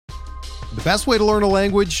The best way to learn a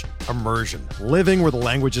language? Immersion. Living where the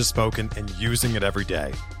language is spoken and using it every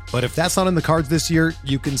day. But if that's not in the cards this year,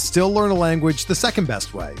 you can still learn a language the second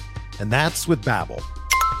best way, and that's with Babbel.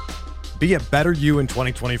 Be a better you in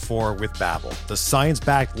 2024 with Babbel, the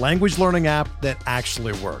science-backed language learning app that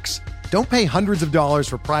actually works. Don't pay hundreds of dollars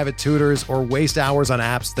for private tutors or waste hours on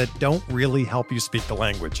apps that don't really help you speak the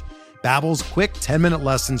language. Babbel's quick 10-minute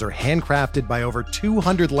lessons are handcrafted by over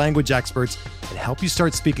 200 language experts and help you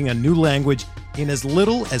start speaking a new language in as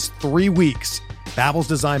little as 3 weeks. Babbel's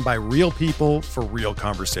designed by real people for real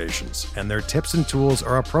conversations, and their tips and tools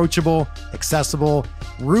are approachable, accessible,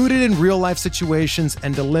 rooted in real-life situations,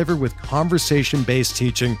 and delivered with conversation-based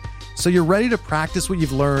teaching, so you're ready to practice what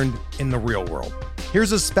you've learned in the real world.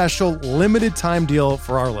 Here's a special limited-time deal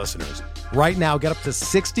for our listeners. Right now, get up to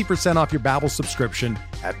 60% off your Babbel subscription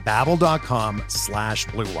at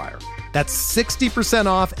babbel.com/Blue Wire. That's 60%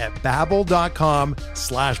 off at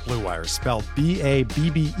babbel.com/Blue Wire, spelled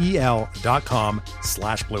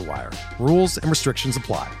BABBEL.com/Blue Wire. Rules and restrictions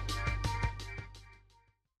apply.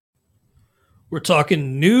 We're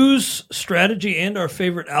talking news, strategy, and our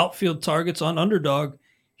favorite outfield targets on Underdog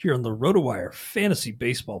here on the RotoWire Fantasy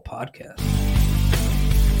Baseball Podcast.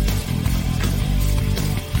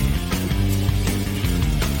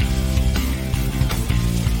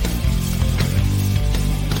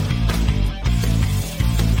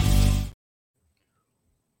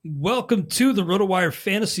 Welcome to the RotoWire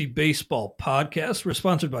Fantasy Baseball Podcast. We're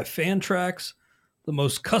sponsored by Fantrax, the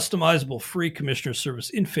most customizable free commissioner service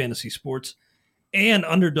in fantasy sports, and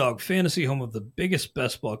Underdog Fantasy, home of the biggest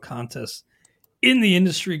best ball contests in the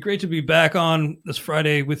industry. Great to be back on this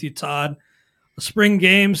Friday with you, Todd. The spring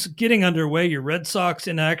games getting underway. Your Red Sox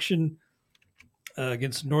in action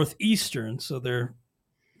against Northeastern, so they're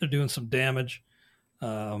doing some damage,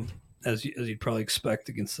 as you'd probably expect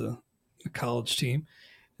against the college team.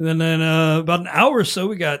 And then in about an hour or so,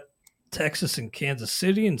 we got Texas and Kansas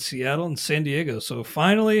City and Seattle and San Diego. So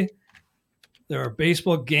finally, there are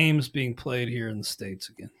baseball games being played here in the States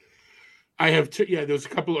again. I have, there was a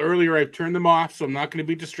couple earlier. I've turned them off, so I'm not going to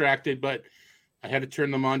be distracted, but I had to turn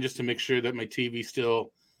them on just to make sure that my TV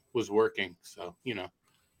still was working. So,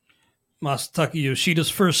 Masataka Yoshida's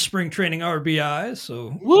first spring training RBI.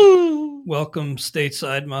 So woo! Welcome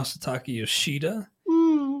stateside Masataka Yoshida.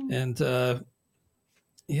 Woo! And,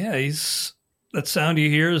 that sound you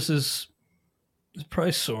hear is his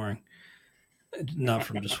price soaring. Not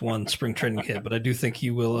from just one spring training hit, but I do think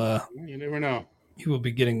he will. You never know. He will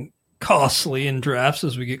be getting costly in drafts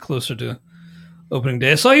as we get closer to opening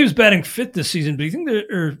day. I saw he was batting fifth this season, but do you think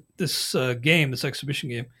this exhibition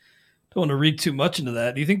game? Don't want to read too much into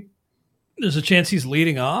that. Do you think there's a chance he's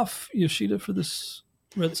leading off Yoshida for this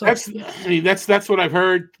Red Sox? That's what I've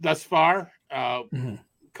heard thus far. Kind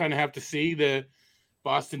of have to see. The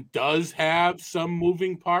Boston does have some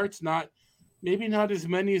moving parts, maybe not as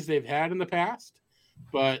many as they've had in the past,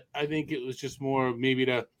 but I think it was just more maybe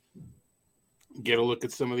to get a look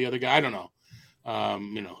at some of the other guys. I don't know,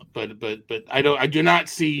 but I do not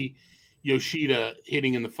see Yoshida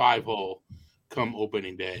hitting in the 5-hole come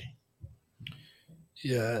opening day.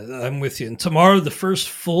 Yeah, I'm with you. And tomorrow, the first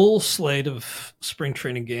full slate of spring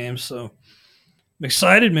training games, so I'm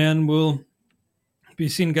excited, man. We'll be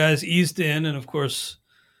seeing guys eased in, and of course,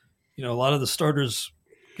 a lot of the starters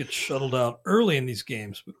get shuttled out early in these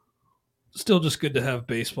games, but still just good to have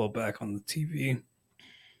baseball back on the TV.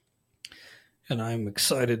 And I'm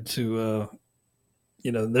excited to,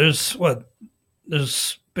 there's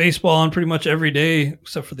baseball on pretty much every day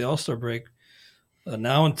except for the All-Star break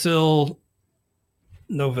now until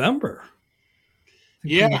November.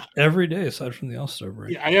 Yeah, every day aside from the All-Star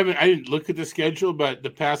break. Yeah, I didn't look at the schedule, but the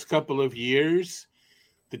past couple of years,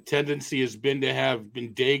 the tendency has been to have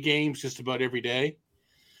day games just about every day,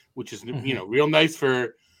 which is real nice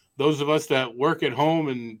for those of us that work at home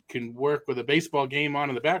and can work with a baseball game on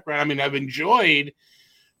in the background. I mean, I've enjoyed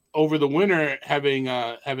over the winter having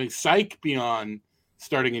Psych be on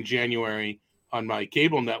starting in January on my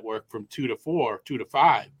cable network from 2 to 4, 2 to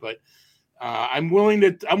 5. But I'm willing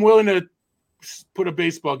to put a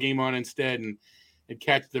baseball game on instead and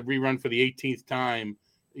catch the rerun for the 18th time,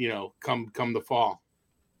 come the fall.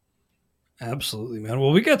 Absolutely, man.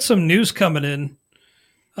 Well, we got some news coming in.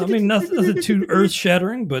 I mean, nothing too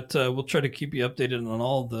earth-shattering, but we'll try to keep you updated on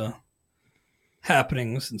all the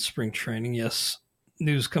happenings in spring training. Yes,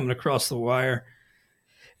 news coming across the wire.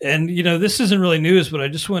 And, this isn't really news, but I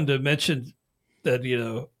just wanted to mention that,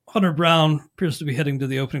 Hunter Brown appears to be heading to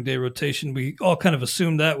the opening day rotation. We all kind of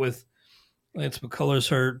assumed that with Lance McCullers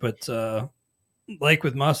hurt, but like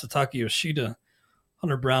with Masataka Yoshida,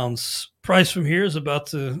 Hunter Brown's price from here is about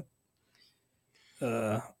to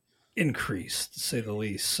increase, to say the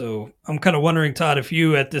least. So I'm kind of wondering, Todd, if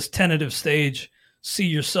you at this tentative stage see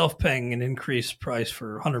yourself paying an increased price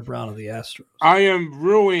for Hunter Brown of the Astros. I am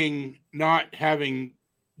ruining not having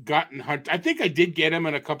gotten Hunter. I think I did get him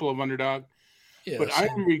in a couple of underdog, but I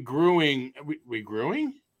am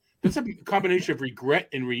regrowing. That's a combination of regret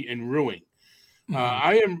and ruining.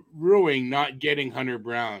 I am ruining not getting Hunter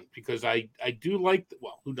Brown because I do like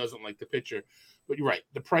who doesn't like the pitcher? But you're right.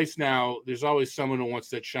 The price now, there's always someone who wants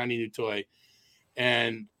that shiny new toy.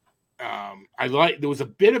 And there was a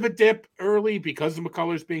bit of a dip early because of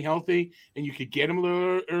McCullers being healthy, and you could get him a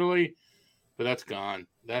little early, but that's gone.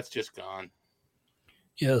 That's just gone.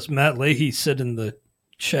 Yes, Matt Leahy said in the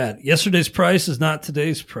chat, yesterday's price is not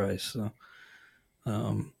today's price. So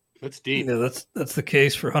that's deep. Yeah, that's the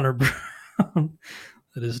case for Hunter Brown.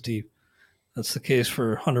 That is deep. That's the case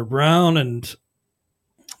for Hunter Brown and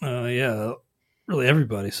really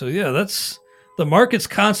everybody. So yeah, that's the market's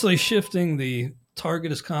constantly shifting. The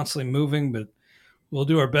target is constantly moving, but we'll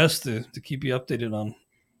do our best to keep you updated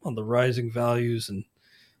on the rising values and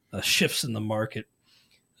shifts in the market.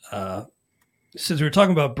 Since we were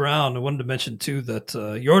talking about Brown, I wanted to mention too that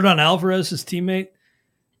Yordan Alvarez, his teammate,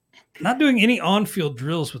 not doing any on-field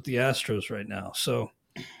drills with the Astros right now. So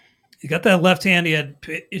he got that left hand. He had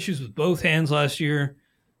issues with both hands last year.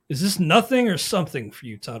 Is this nothing or something for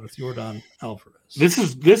you, Todd, with Yordan Alvarez? This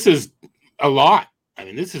is a lot. I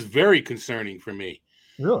mean, this is very concerning for me.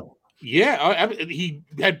 Really? Yeah, he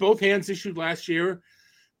had both hands issued last year.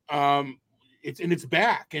 It's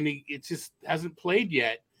back, and it just hasn't played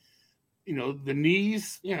yet. You know, the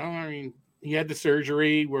knees. You know, I mean, he had the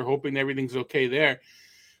surgery. We're hoping everything's okay there.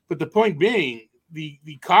 But the point being, the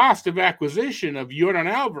cost of acquisition of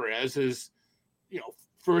Yordan Alvarez is,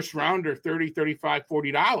 first rounder, $30, $35,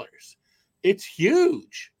 $40. It's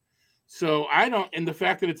huge. So I don't, and the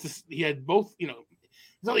fact that he had both,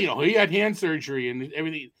 he had hand surgery and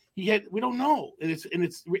everything. We don't know, and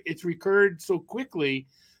it's recurred so quickly.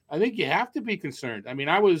 I think you have to be concerned. I mean,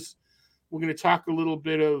 we're going to talk a little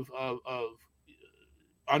bit of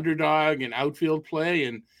underdog and outfield play,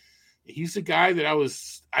 and he's a guy that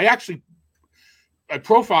I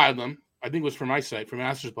profiled him. I think it was from my site, from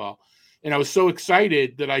Masters Ball. And I was so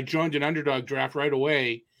excited that I joined an underdog draft right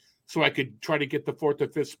away so I could try to get the 4th or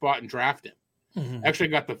 5th spot and draft him. Mm-hmm. Actually,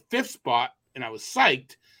 I got the 5th spot, and I was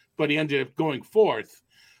psyched, but he ended up going 4th.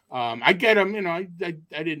 I get him, I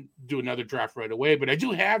didn't do another draft right away, but I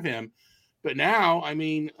do have him. But now, I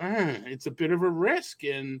mean, it's a bit of a risk.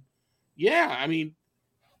 And, yeah, I mean,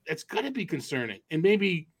 it's got to be concerning. And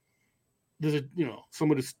maybe there's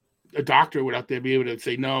a doctor would out there be able to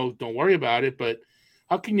say, no, don't worry about it. But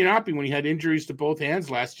how can you not be when he had injuries to both hands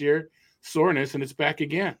last year, soreness, and it's back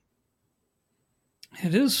again?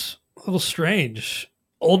 It is a little strange.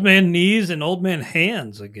 Old man knees and old man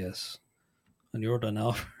hands, I guess, on Yordan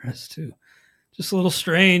Alvarez too. Just a little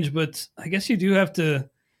strange, but I guess you do have to.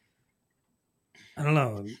 I don't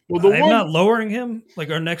know. Well, I'm not lowering him.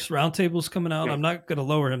 Like our next roundtable is coming out. Yeah. I'm not going to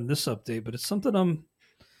lower him this update, but it's something I'm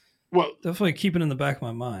definitely keeping in the back of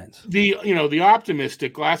my mind. The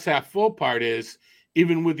optimistic glass half full part is,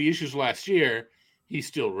 even with the issues last year, he's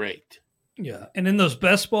still raked. Yeah, and in those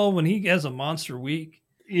best ball, when he has a monster week,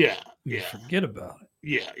 forget about it.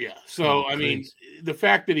 Yeah. So I mean, the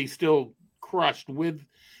fact that he's still crushed to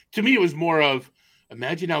me, it was more of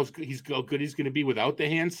imagine how good he's going to be without the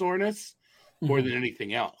hand soreness, more than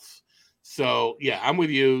anything else. So yeah, I'm with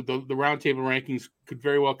you. The roundtable rankings could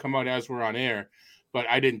very well come out as we're on air, but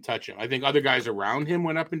I didn't touch him. I think other guys around him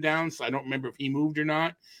went up and down, so I don't remember if he moved or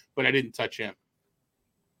not, but I didn't touch him.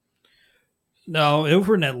 Now,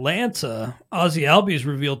 over in Atlanta, Ozzie Albies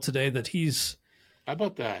revealed today that how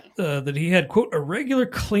about that? That he had, quote, a regular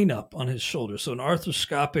cleanup on his shoulder. So an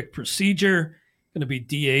arthroscopic procedure, going to be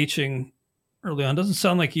DHing early on. Doesn't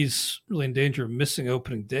sound like he's really in danger of missing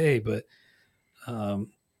opening day, but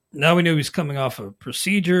now we know he's coming off a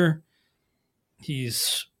procedure.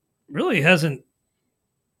 He's really hasn't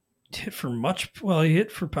hit for much. Well, he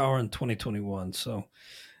hit for power in 2021, so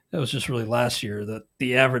that was just really last year that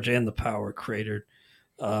the average and the power cratered.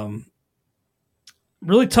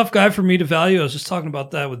 Really tough guy for me to value. I was just talking about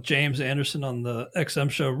that with James Anderson on the XM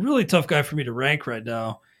show. Really tough guy for me to rank right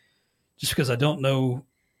now, just because I don't know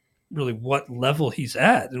really what level he's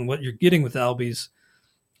at and what you're getting with Albies.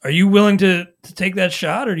 Are you willing to take that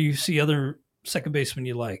shot, or do you see other second basemen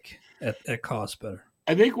you like at cost better?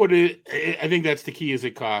 I think that's the key is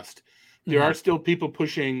at cost. There are still people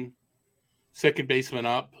pushing second baseman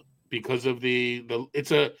up because of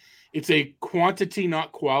it's a quantity,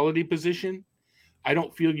 not quality position. I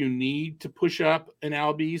don't feel you need to push up an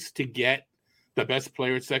Albies to get the best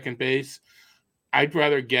player at second base. I'd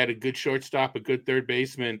rather get a good shortstop, a good third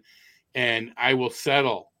baseman, and I will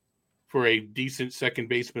settle for a decent second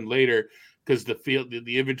baseman later because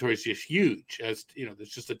the inventory is just huge. As you know, there's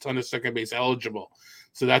just a ton of second base eligible.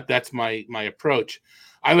 So that's my approach.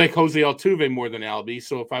 I like Jose Altuve more than Albies.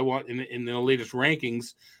 So if I want in the latest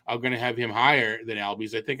rankings, I'm going to have him higher than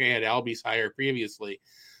Albies. I think I had Albies higher previously.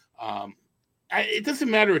 It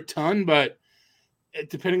doesn't matter a ton, but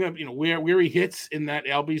depending on where he hits in that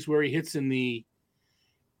Albies, where he hits in the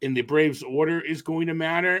Braves order is going to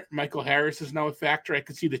matter. Michael Harris is now a factor. I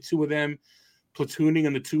could see the two of them platooning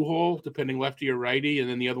in the 2-hole, depending lefty or righty, and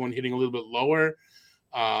then the other one hitting a little bit lower.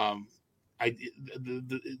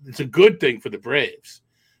 It's a good thing for the Braves.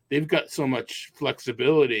 They've got so much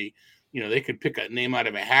flexibility. They could pick a name out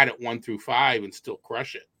of a hat at 1 through 5 and still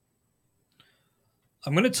crush it.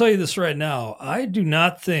 I'm going to tell you this right now. I do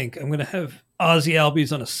not think I'm going to have Ozzie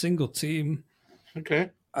Albies on a single team. Okay.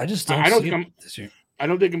 I just don't see it this year. I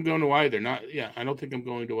don't think I'm going to either. I don't think I'm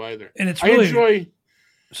going to either. And it's really, I enjoy.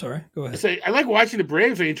 Sorry, go ahead. I like watching the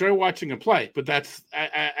Braves. I enjoy watching them play, but I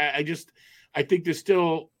think there's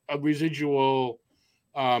still a residual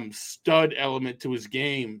stud element to his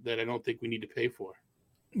game that I don't think we need to pay for.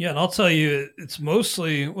 Yeah, and I'll tell you, it's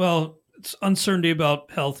mostly it's uncertainty about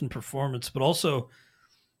health and performance, but also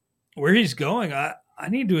where he's going. I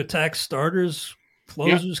need to attack starters,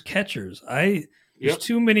 closers, catchers. There's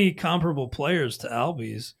too many comparable players to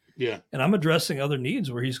Albies. Yeah. And I'm addressing other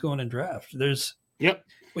needs where he's going in draft. Well,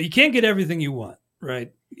 you can't get everything you want,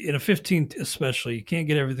 right? In a 15th especially, you can't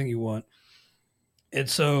get everything you want. And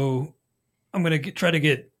so I'm going to try to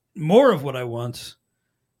get more of what I want.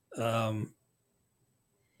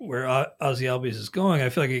 Where Ozzie Albies is going, I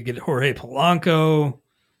feel like I could get Jorge Polanco,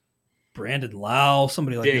 Brandon Lau,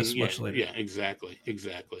 somebody like this much later. Yeah, exactly.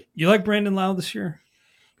 You like Brandon Lau this year?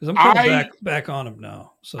 Because I'm kind of back on him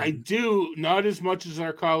now. So I do, not as much as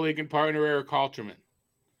our colleague and partner Eric Halterman.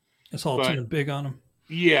 It's all too big on him.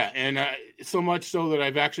 Yeah, and so much so that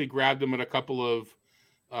I've actually grabbed him at a couple of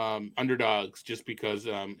underdogs just because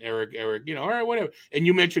Eric, all right, whatever. And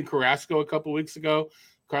you mentioned Carrasco a couple weeks ago,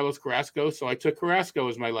 Carlos Carrasco. So I took Carrasco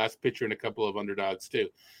as my last pitcher in a couple of underdogs too.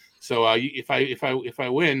 So if I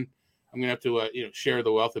win, I'm gonna have to share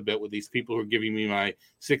the wealth a bit with these people who are giving me my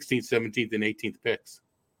 16th, 17th, and 18th picks.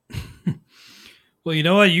 Well, you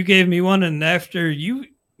know what? You gave me one, and after you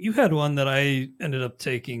had one that I ended up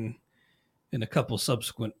taking in a couple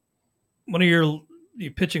subsequent. One of your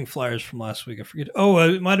pitching flyers from last week. I forget. Oh,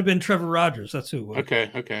 it might have been Trevor Rogers. That's who it was.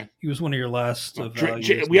 Okay. He was one of your last.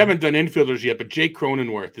 We haven't done infielders yet, but Jake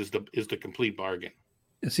Cronenworth is the complete bargain.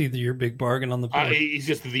 It's either your big bargain on the board. He's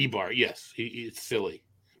just the bar. Yes, he's silly.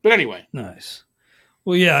 But anyway. Nice.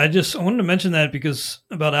 Well, yeah, I wanted to mention that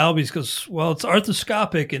about Albies because, it's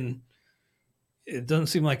arthroscopic and it doesn't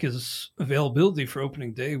seem like his availability for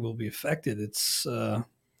opening day will be affected. It's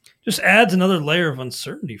just adds another layer of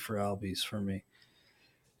uncertainty for Albies for me.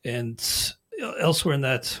 And elsewhere in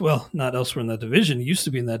that, not elsewhere in that division, he used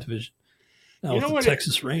to be in that division. Now with the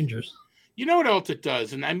Texas Rangers. You know what else it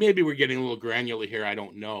does? And maybe we're getting a little granular here. I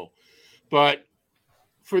don't know. But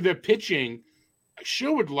for the pitching, I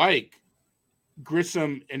sure would like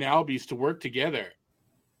Grissom and Albies to work together,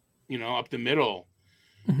 up the middle,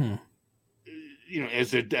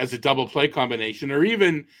 as a double play combination, or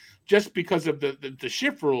even just because of the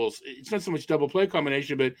shift rules. It's not so much double play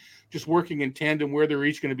combination, but just working in tandem where they're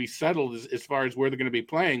each going to be settled as far as where they're going to be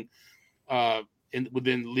playing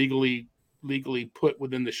within legally put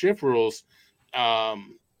within the shift rules.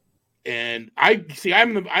 And I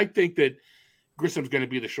think that Grissom's going to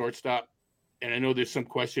be the shortstop. And I know there's some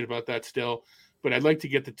question about that still, but I'd like to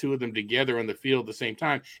get the two of them together on the field at the same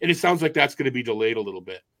time. And it sounds like that's going to be delayed a little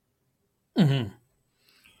bit. Mm-hmm.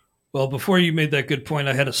 Well, before you made that good point,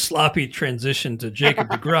 I had a sloppy transition to Jacob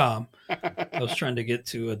deGrom. I was trying to get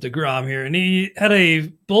to deGrom here, and he had a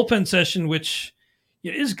bullpen session, which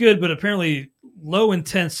is good, but apparently low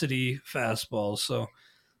intensity fastballs. So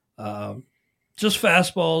just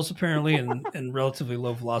fastballs apparently and relatively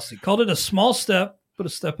low velocity. Called it a small step, but a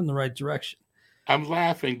step in the right direction. I'm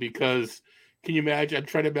laughing because can you imagine? I'm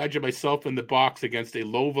trying to imagine myself in the box against a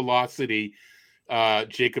low velocity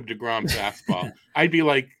Jacob deGrom fastball. I'd be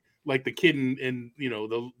like the kid in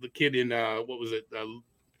the kid in what was it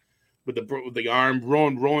with the arm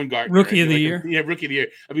Rowan Gardner, rookie of the year. Yeah, rookie of the year.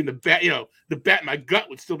 I mean the bat my gut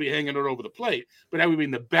would still be hanging out over the plate, but I would be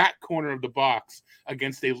in the back corner of the box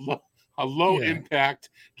against a low impact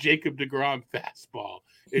Jacob deGrom fastball.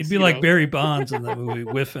 It'd be like Barry Bonds in that movie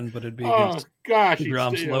Whiffin, but it'd be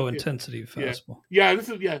deGrom's low intensity fastball. Yeah, this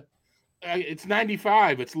is it's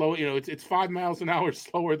 95. It's low. It's 5 miles an hour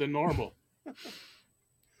slower than normal.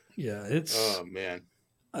 Yeah, it's. Oh man.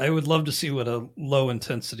 I would love to see what a low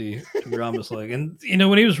intensity DeGrom is like. And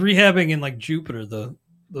when he was rehabbing in like Jupiter,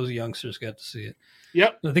 those youngsters got to see it.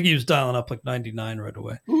 Yep. I think he was dialing up like 99 right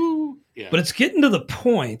away. Ooh. Yeah. But it's getting to the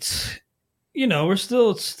point. It's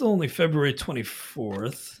still only February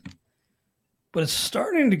 24th, but it's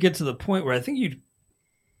starting to get to the point where I think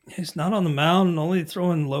he's not on the mound and only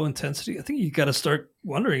throwing low intensity. I think you got to start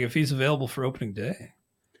wondering if he's available for opening day.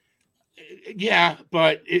 Yeah,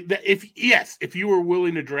 but if you were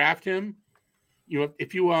willing to draft him,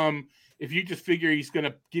 if you just figure he's going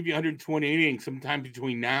to give you 120 innings sometime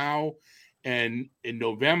between now and in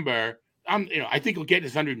November, I think he'll get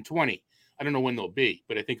his 120. I don't know when they'll be,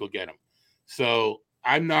 but I think he'll get them. So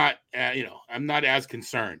I'm not, I'm not as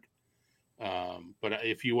concerned. But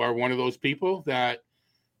if you are one of those people that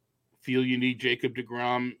feel you need Jacob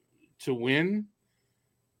deGrom to win,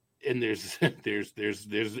 and there's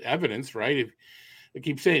evidence, right? If I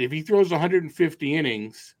keep saying, if he throws 150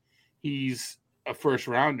 innings, he's a first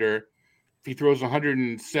rounder. If he throws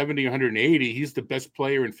 170, 180, he's the best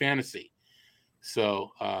player in fantasy.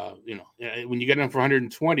 So, when you get him for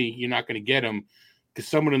 120, you're not going to get him because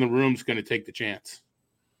someone in the room is going to take the chance.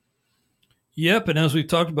 Yep. And as we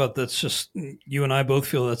talked about, that's just, you and I both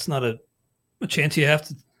feel that's not a chance you have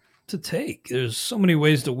to take. There's so many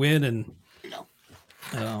ways to win. And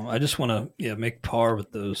I just want to make par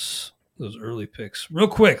with those early picks. Real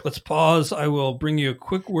quick, let's pause. I will bring you a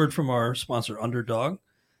quick word from our sponsor, Underdog.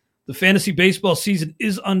 The fantasy baseball season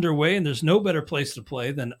is underway, and there's no better place to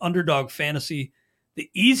play than Underdog Fantasy, the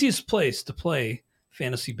easiest place to play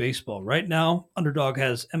fantasy baseball. Right now, Underdog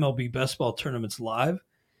has MLB best ball tournaments live,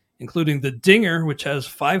 including the Dinger, which has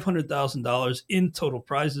 $500,000 in total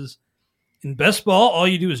prizes. In best ball, all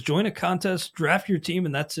you do is join a contest, draft your team,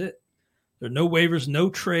 and that's it. There are no waivers, no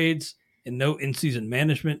trades, and no in-season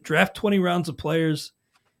management. Draft 20 rounds of players.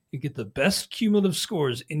 You get the best cumulative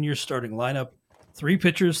scores in your starting lineup. 3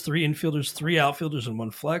 pitchers, 3 infielders, 3 outfielders, and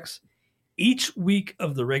 1 flex each week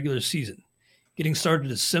of the regular season. Getting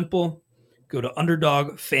started is simple. Go to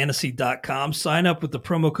UnderdogFantasy.com. Sign up with the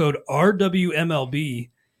promo code RWMLB.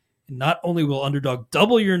 And not only will Underdog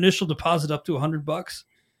double your initial deposit up to $100, but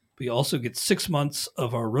you also get 6 months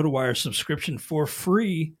of our RotoWire subscription for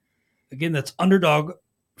free. Again, that's Underdog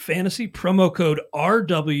Fantasy, promo code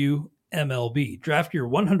RWMLB. Draft your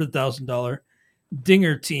 $100,000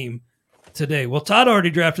 Dinger team today. Well, Todd already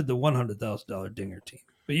drafted the $100,000 Dinger team,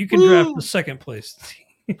 but you can draft the second place team.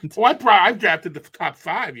 Well, I've drafted the top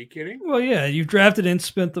 5. You kidding? Well, yeah, you've drafted and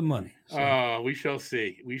spent the money. So. We shall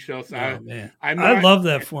see. We shall see. Oh, man. I love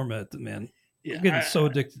that format, man. Yeah, I'm getting so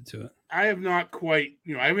addicted to it. I have not quite,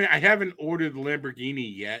 I haven't ordered the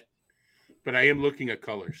Lamborghini yet, but I am looking at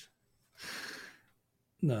colors.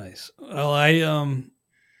 Nice. Well, we're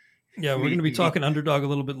going to be talking Underdog a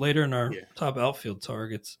little bit later in our top outfield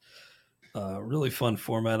targets. Really fun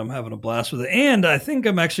format. I'm having a blast with it. And I think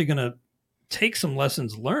I'm actually going to take some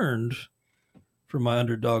lessons learned from my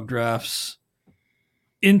Underdog drafts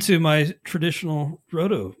into my traditional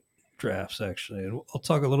roto drafts, actually. And I'll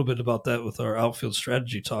talk a little bit about that with our outfield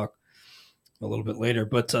strategy talk a little bit later.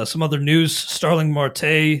 But some other news, Starling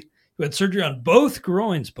Marte, who had surgery on both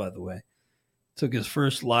groins, by the way, took his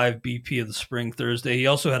first live BP of the spring Thursday. He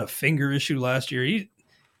also had a finger issue last year. He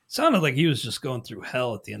sounded like he was just going through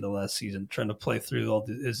hell at the end of last season, trying to play through all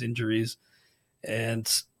his injuries. And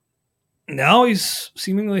now he's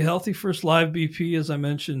seemingly healthy. First live BP, as I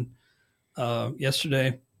mentioned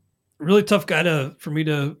yesterday. Really tough guy for me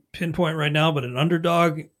to pinpoint right now, but an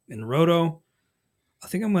Underdog in Roto, I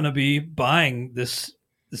think I'm going to be buying this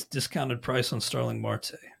discounted price on Starling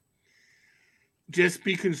Marte. Just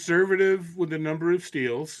be conservative with the number of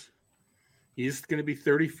steals. He's going to be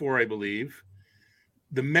 34, I believe.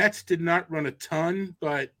 The Mets did not run a ton,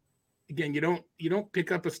 but again, you don't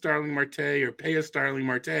pick up a Starling Marte or pay a Starling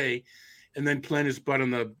Marte and then plant his butt on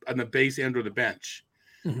the base and or the bench.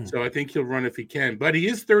 Mm-hmm. So I think he'll run if he can, but he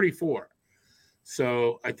is 34.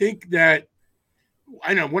 So I think that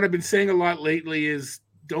I know what I've been saying a lot lately is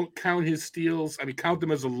don't count his steals. I mean, count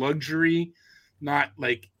them as a luxury, not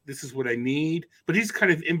like this is what I need, but he's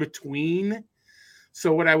kind of in between.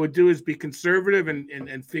 So what I would do is be conservative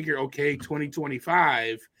and figure, okay,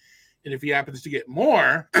 2025. And if he happens to get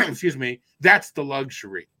more, excuse me, that's the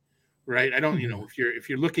luxury, right? I don't, if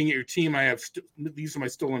you're looking at your team, I have, these are my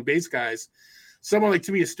stolen base guys. Someone like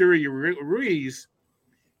to me, Asturia Ruiz,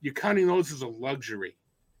 you're counting those as a luxury.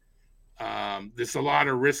 There's a lot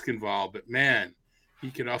of risk involved, but man, he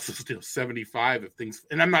could also steal 75 if things,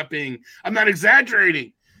 and I'm not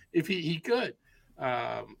exaggerating if he could.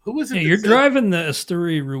 Who was it? Yeah, you're driving the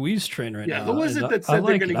Esteury Ruiz train right now. Yeah, who was it that said I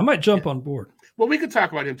like it. I might jump on board. Well, we could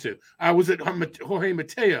talk about him too. Was it Jorge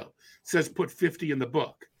Mateo says put 50 in the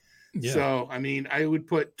book? Yeah. So, I mean, I would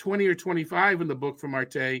put 20 or 25 in the book for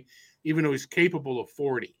Marte, even though he's capable of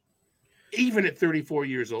 40, even at 34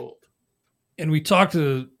 years old. And we talked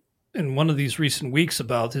in one of these recent weeks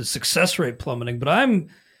about his success rate plummeting, but I'm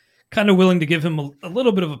kind of willing to give him a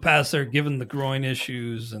little bit of a pass there, given the groin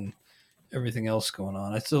issues and everything else going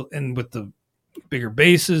on. And with the bigger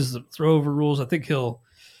bases, the throw over rules, I think he'll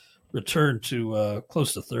return to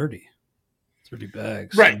close to 30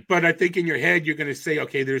 bags. Right. So. But I think in your head, you're going to say,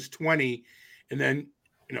 okay, there's 20, and then,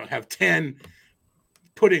 have 10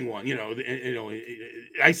 putting one,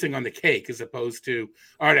 icing on the cake, as opposed to,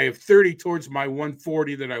 all right, I have 30 towards my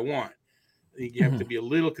 140 that I want. I think you have to be a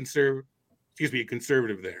little conservative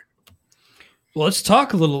there. Well, let's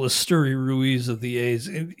talk a little Esteury Ruiz of the A's.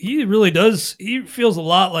 He really does. He feels a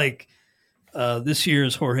lot like this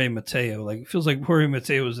year's Jorge Mateo. Like, it feels like Jorge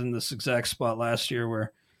Mateo was in this exact spot last year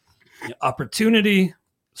where opportunity,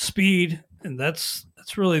 speed, and that's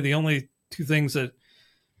really the only two things that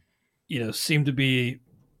seem to be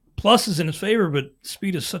pluses in his favor. But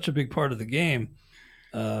speed is such a big part of the game.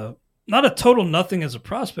 Not a total nothing as a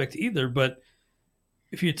prospect either, but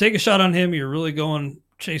if you take a shot on him, you're really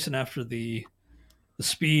chasing after the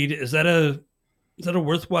speed. Is that a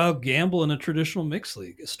worthwhile gamble in a traditional mixed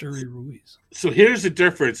league, Esteury Ruiz? So here's the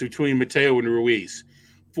difference between Mateo and Ruiz: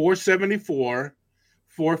 474,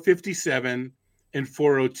 457, and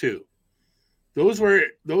 402. Those were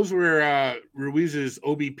Ruiz's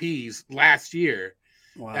OBPs last year.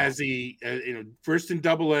 Wow. As he first in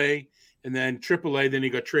AA and then AAA. Then he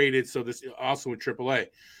got traded, so this also in AAA.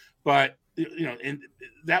 But and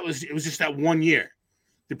it was just that 1 year.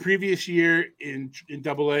 The previous year in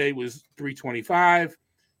AA was 325,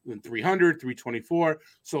 then 300, 324.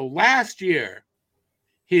 So last year,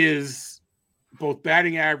 his both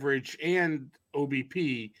batting average and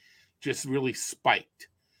OBP just really spiked.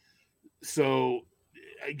 So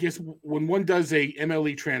I guess when one does a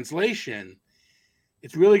MLE translation,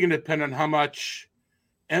 it's really going to depend on how much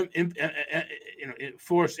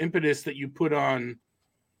force impetus that you put on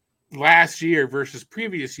last year versus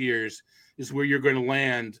previous years is where you're going to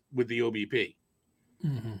land with the OBP.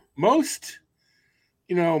 Mm-hmm. Most,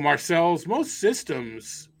 Marcel's, most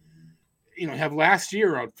systems, have last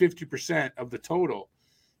year around 50% of the total.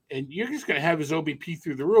 And you're just going to have his OBP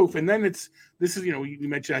through the roof. And then you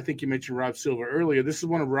mentioned Rob Silva earlier. This is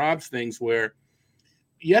one of Rob's things where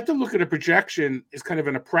you have to look at a projection as kind of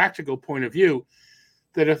in a practical point of view,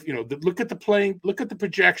 that if, look at the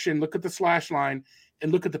projection, look at the slash line,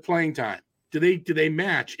 and look at the playing time. Do they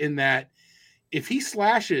match in that if he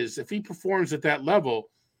performs at that level,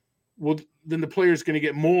 then the player's going to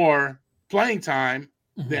get more playing time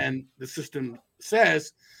than the system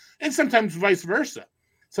says, and sometimes vice versa.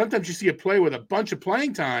 Sometimes you see a player with a bunch of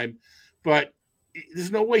playing time, but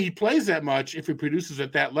there's no way he plays that much if he produces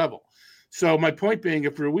at that level. So my point being,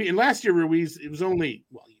 if Ruiz, and last year Ruiz, it was only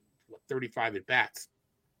 35 at bats,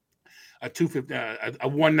 a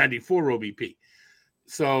 194 OBP.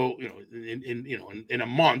 So in a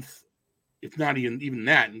month, if not even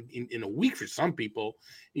that, in a week for some people,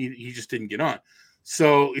 he just didn't get on.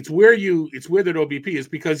 So it's where that OBP is,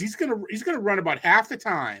 because he's gonna run about half the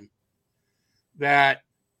time that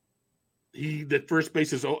first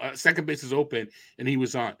base is second base is open and he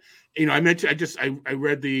was on. I read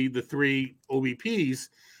the three OBPs,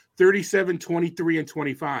 37, 23, and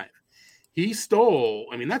 25. He stole.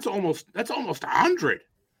 I mean, that's almost 100.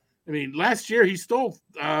 I mean, last year he stole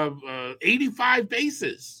 85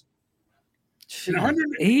 bases.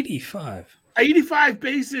 Jeez, 85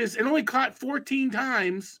 bases, and only caught 14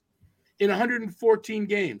 times in 114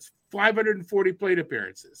 games, 540 plate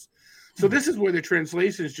appearances. So this is where the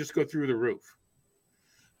translations just go through the roof.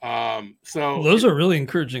 Those are really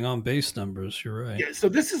encouraging on base numbers. You're right. Yeah. So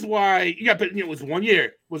this is why. Yeah, but it was 1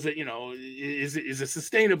 year. Was it? Is it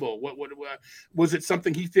sustainable? What was it?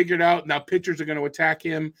 Something he figured out? Now pitchers are going to attack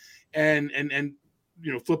him, and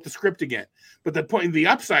flip the script again. But the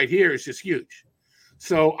upside here is just huge.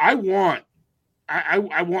 So I want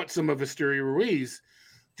some of Esteury Ruiz,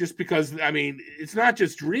 just because, I mean, it's not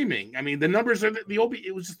just dreaming. I mean, the numbers are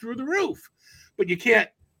it was through the roof. But you can't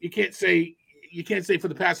say for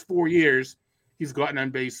the past 4 years he's gotten on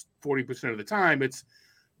base 40% of the time. It's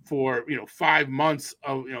for 5 months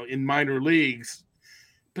of in minor leagues.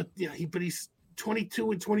 But he's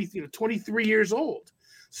 22 and 23 years old.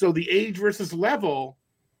 So the age versus level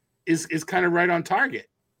is kind of right on target.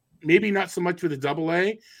 Maybe not so much for the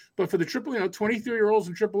AA, but for the AAA, 23-year-olds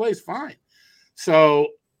in AAA is fine. So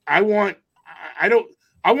I want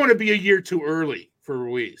I want to be a year too early for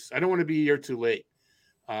Ruiz. I don't want to be a year too late.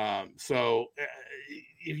 So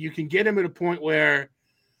if you can get him at a point where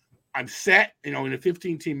I'm set, in a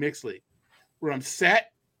 15-team mixed league, where I'm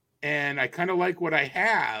set and I kind of like what I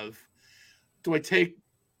have, do I take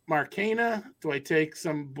Marquena? Do I take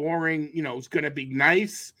some boring, it's going to be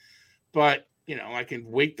nice, but, I can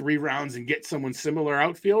wait 3 rounds and get someone similar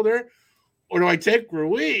outfielder? Or do I take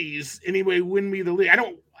Ruiz anyway, win me the league?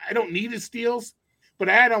 I don't need his steals, but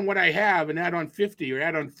I add on what I have and add on 50 or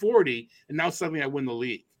add on 40, and now suddenly I win the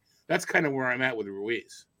league. That's kind of where I'm at with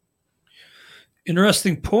Ruiz.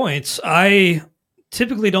 Interesting points. I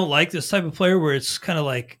typically don't like this type of player where it's kind of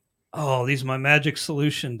like, oh, these are my magic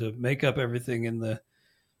solution to make up everything in the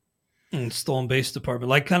stolen base department,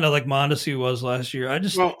 like kind of like Mondesi was last year.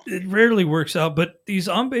 It rarely works out, but these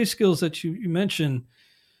on-base skills that you mentioned,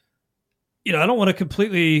 I don't want to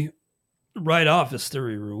completely write off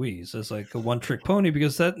Esteury Ruiz as like a one-trick pony,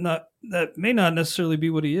 because that may not necessarily be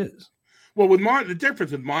what he is. Well, with the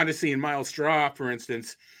difference with Mondesi and Miles Straw, for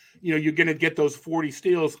instance, you're going to get those 40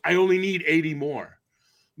 steals. I only need 80 more.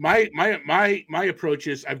 My approach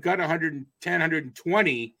is I've got 110,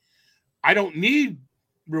 120. I don't need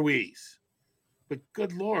Ruiz, but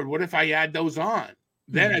good Lord, what if I add those on?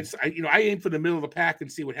 Then I aim for the middle of the pack and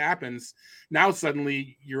see what happens. Now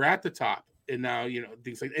suddenly you're at the top, and now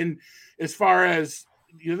things like. And as far as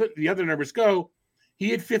the other numbers go, he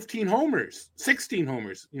had 15 homers, 16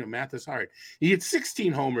 homers. Math is hard. He had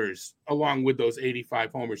 16 homers along with those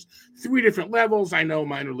 85 homers. 3 different levels. I know,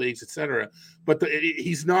 minor leagues, etc. But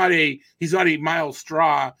he's not a Miles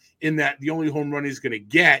Straw in that the only home run he's going to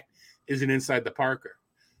get is an inside the Parker.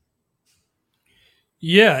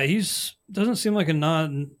 Yeah, doesn't seem like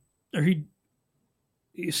he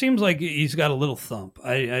seems like he's got a little thump.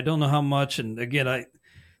 I don't know how much, and again,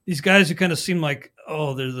 these guys who kind of seem like,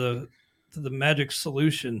 oh, they're the magic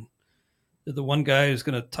solution. They're the one guy who's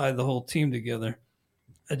going to tie the whole team together.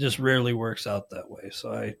 It just rarely works out that way.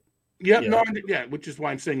 So which is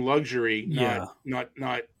why I'm saying luxury, not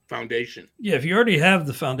foundation. Yeah, if you already have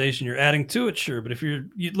the foundation, you're adding to it, sure. But if you're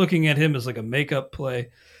looking at him as like a makeup play,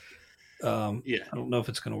 I don't know if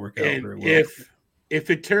it's going to work out very well. If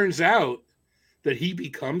it turns out that he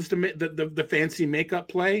becomes the fancy makeup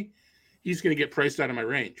play, he's going to get priced out of my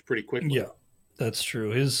range pretty quickly. Yeah, that's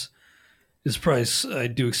true. His price, I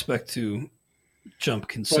do expect to jump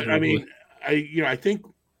considerably. But, I think,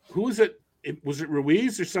 who was it? Was it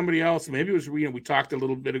Ruiz or somebody else? Maybe it was, we talked a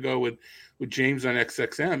little bit ago with James on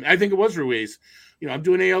XXM. I think it was Ruiz. I'm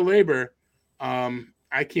doing AL labor.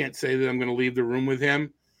 I can't say that I'm going to leave the room with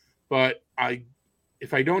him, but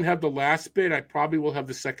if I don't have the last bid, I probably will have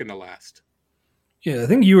the second to last. Yeah, I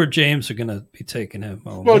think you or James are going to be taking him.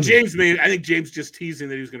 Well, I think James just teasing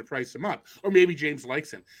that he was going to price him up. Or maybe James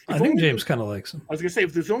likes him. I think James kind of likes him. I was going to say,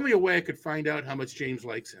 if there's only a way I could find out how much James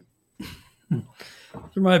likes him.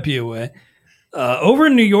 There might be a way. Over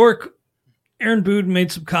in New York, Aaron Boone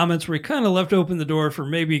made some comments where he kind of left open the door for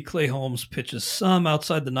maybe Clay Holmes pitches some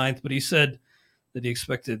outside the ninth, but he said that he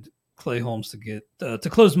expected Clay Holmes to get to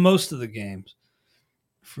close most of the games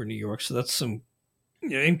for New York. So that's some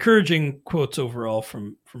encouraging quotes overall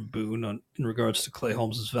from Boone in regards to Clay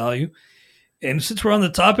Holmes' value. And since we're on the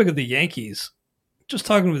topic of the Yankees, just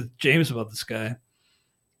talking with James about this guy,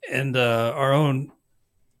 and our own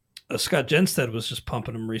Scott Genstead was just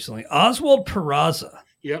pumping him recently. Oswald Peraza.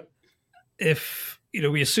 Yep. If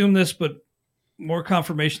we assume this, but more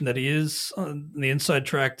confirmation that he is on the inside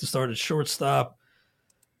track to start at shortstop.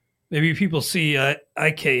 Maybe people see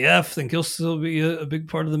IKF, think he'll still be a big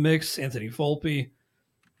part of the mix. Anthony Volpe.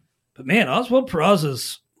 But man, Oswald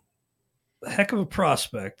Peraza's a heck of a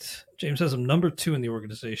prospect. James has him number 2 in the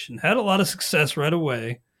organization. Had a lot of success right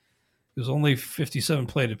away. It was only 57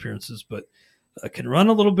 plate appearances, but can run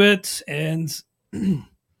a little bit. And man,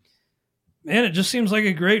 it just seems like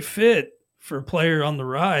a great fit for a player on the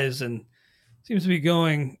rise, and seems to be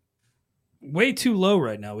going way too low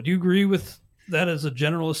right now. Would you agree with that as a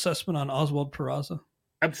general assessment on Oswald Peraza?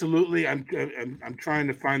 Absolutely. I'm trying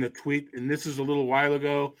to find the tweet, and this is a little while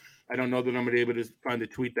ago. I don't know that I'm going to be able to find the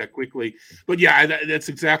tweet that quickly. But yeah, that's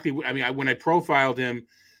exactly. I mean, when I profiled him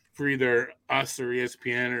for either us or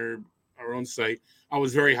ESPN or our own site, I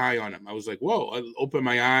was very high on him. I was like, whoa, I opened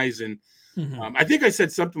my eyes. And I think I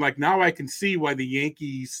said something like, now I can see why the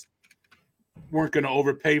Yankees weren't going to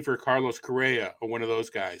overpay for Carlos Correa or one of those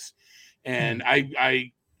guys. And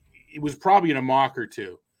it was probably in a mock or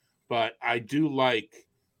two, but I do like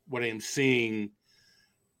what I'm seeing.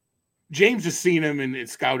 James has seen him and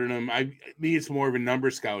scouted him. Me, it's more of a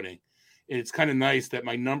number scouting. And it's kind of nice that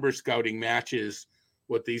my number scouting matches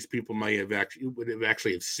what these people might have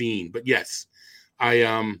actually have seen. But yes,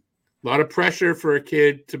 a lot of pressure for a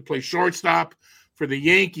kid to play shortstop for the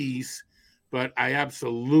Yankees, but I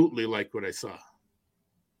absolutely like what I saw.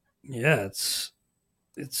 Yeah,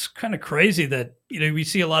 it's kind of crazy that, we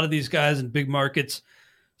see a lot of these guys in big markets,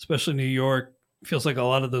 especially New York. It feels like a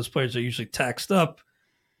lot of those players are usually taxed up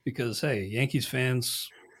because, hey, Yankees fans,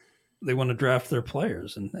 they want to draft their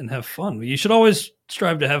players and have fun. You should always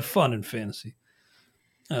strive to have fun in fantasy.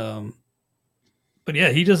 But yeah,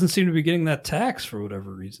 he doesn't seem to be getting that tax for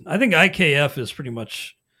whatever reason. I think IKF is pretty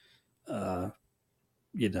much,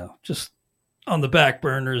 just on the back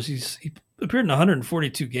burners. He appeared in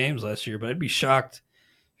 142 games last year, but I'd be shocked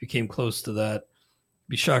if he came close to that. I'd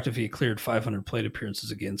be shocked if he cleared 500 plate appearances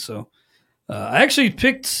again. So I actually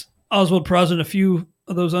picked Oswald Peraza in a few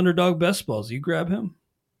of those underdog best balls. You grab him?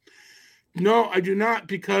 No, I do not,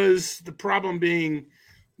 because the problem being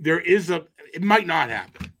it might not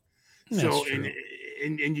happen. So,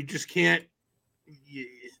 and you just can't,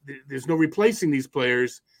 there's no replacing these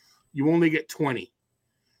players. You only get 20.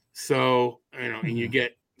 So, and you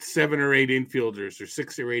get 7 or 8 infielders or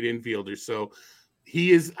 6 or 8 infielders. So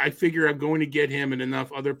I figure I'm going to get him in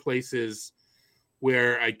enough other places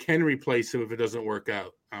where I can replace him if it doesn't work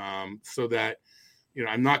out. So that,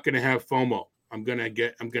 I'm not going to have FOMO. I'm going to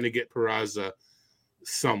get Peraza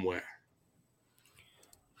somewhere.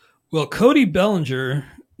 Well, Cody Bellinger,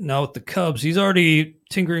 now with the Cubs, he's already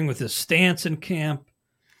tinkering with his stance in camp.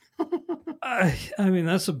 I mean,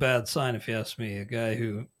 that's a bad sign if you ask me. A guy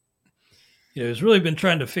who, has really been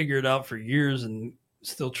trying to figure it out for years and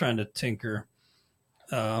still trying to tinker.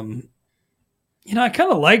 I kind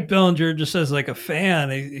of like Bellinger just as like a fan.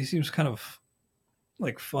 He seems kind of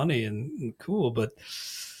like funny and cool, but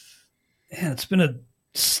man, it's been a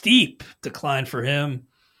steep decline for him.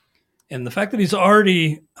 And the fact that he's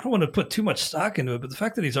already, I don't want to put too much stock into it, but the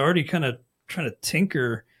fact that he's already kind of trying to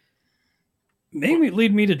tinker maybe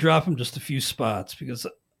lead me to drop him just a few spots, because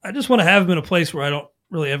I just want to have him in a place where I don't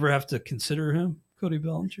really ever have to consider him, Cody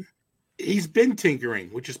Bellinger. He's been tinkering,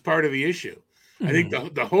 which is part of the issue. Mm-hmm. I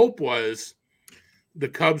think the hope was the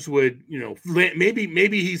Cubs would,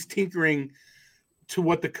 maybe he's tinkering to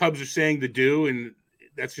what the Cubs are saying to do, and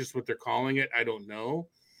that's just what they're calling it. I don't know.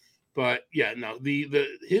 But yeah, no,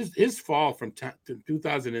 his fall from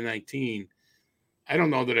 2019, I don't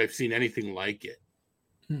know that I've seen anything like it.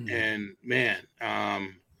 And man,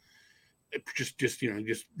 just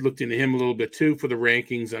looked into him a little bit too for the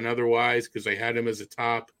rankings and otherwise, because I had him as a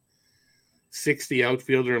top 60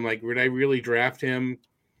 outfielder. I'm like, would I really draft him?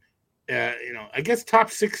 I guess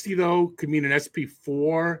top 60 though could mean an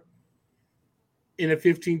SP4 in a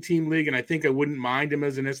 15-team league, and I think I wouldn't mind him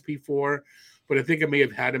as an SP4. But I think I may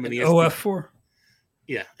have had him in the OF4.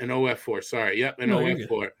 Yeah, an OF4. Sorry, yep, an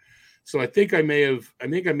OF4. So I think I may have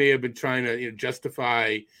been trying to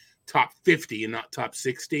justify top 50 and not top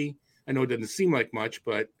 60. I know it doesn't seem like much,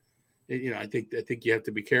 but I think you have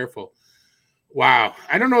to be careful. Wow,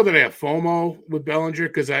 I don't know that I have FOMO with Bellinger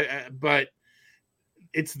but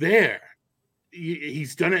it's there.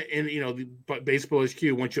 He's done it in but Baseball HQ.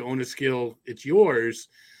 Once you own a skill, it's yours.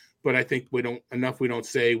 But I think we don't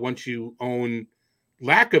say once you own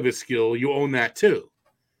lack of a skill, you own that too.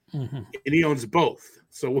 Mm-hmm. And he owns both.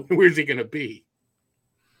 So where's he going to be?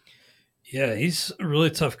 Yeah, he's a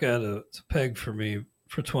really tough guy to peg for me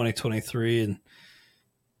for 2023. And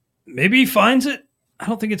maybe he finds it. I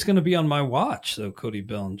don't think it's going to be on my watch, though, Cody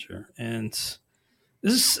Bellinger. And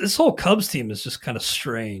this whole Cubs team is just kind of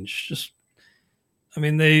strange.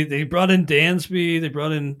 They brought in Dansby, they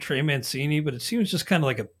brought in Trey Mancini, but it seems just kind of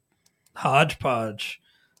like a hodgepodge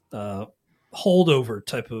holdover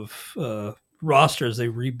type of roster as they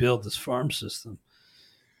rebuild this farm system.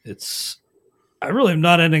 I really am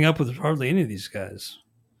not ending up with hardly any of these guys.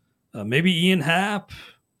 Maybe Ian Happ,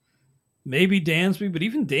 maybe Dansby, but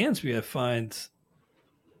even Dansby I find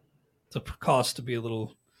the cost to be a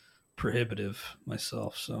little prohibitive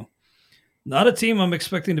myself. So not a team I'm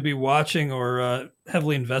expecting to be watching or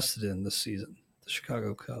heavily invested in this season, the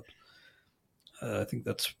Chicago Cubs. I think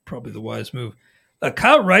that's probably the wise move.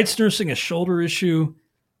 Kyle Wright's nursing a shoulder issue.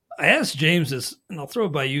 I asked James this, and I'll throw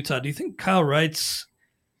it by Utah. Do you think Kyle Wright's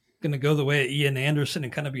going to go the way of Ian Anderson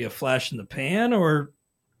and kind of be a flash in the pan? Or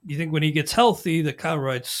do you think when he gets healthy that Kyle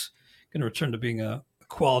Wright's going to return to being a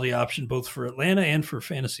quality option both for Atlanta and for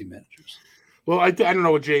fantasy managers? Well, I don't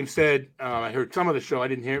know what James said. I heard some of the show. I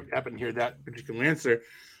didn't happen to hear that particular answer.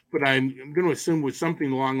 But I'm going to assume with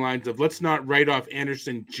something along the lines of let's not write off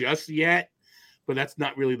Anderson just yet. But that's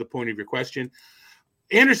not really the point of your question.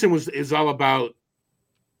 Anderson is all about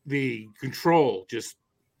the control, just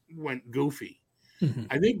went goofy. Mm-hmm.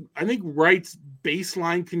 I think Wright's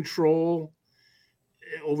baseline control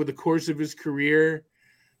over the course of his career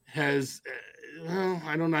has,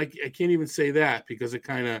 I don't know. I can't even say that because it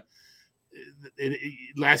kind of,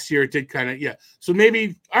 last year it did kind of, yeah. So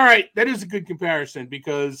maybe, all right, that is a good comparison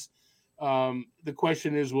because the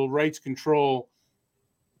question is, will Wright's control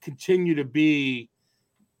continue to be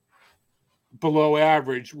below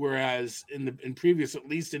average, whereas in previous, at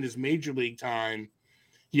least in his major league time,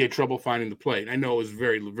 he had trouble finding the plate. I know it was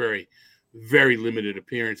very, very, very limited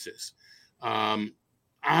appearances. I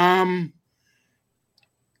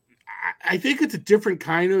think it's a different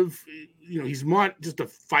kind of, he's not just a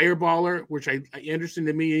fireballer, which I Anderson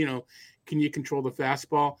to me, can you control the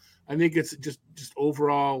fastball? I think it's just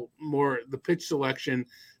overall more the pitch selection.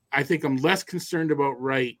 I think I'm less concerned about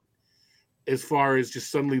Wright as far as just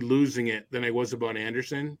suddenly losing it than I was about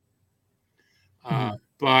Anderson.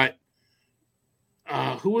 But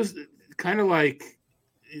who was kind of like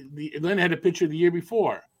Atlanta had a pitcher the year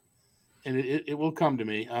before, and it will come to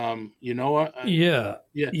me. Ynoa.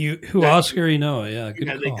 Oscar Ynoa. Yeah, good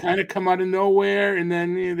call. They kind of come out of nowhere, and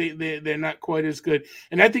then they're not quite as good.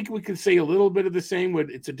 And I think we could say a little bit of the same with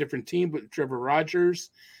it's a different team, but Trevor Rogers.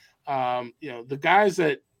 The guys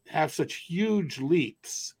that have such huge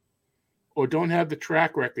leaps or don't have the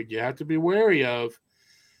track record you have to be wary of.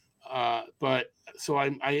 But so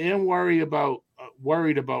I am worried about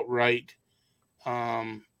Wright.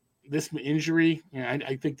 This injury,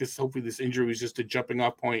 I think hopefully this injury was just a jumping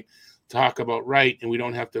off point to talk about Wright, and we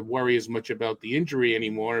don't have to worry as much about the injury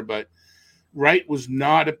anymore. But Wright was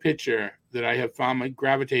not a pitcher that I have found my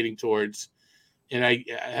gravitating towards, and I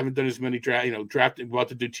haven't done as many drafting, about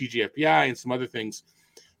to do TGFBI and some other things.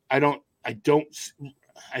 I don't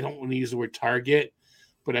want to use the word target,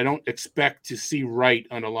 but I don't expect to see Wright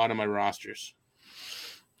on a lot of my rosters.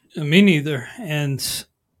 Me neither. And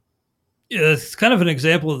it's kind of an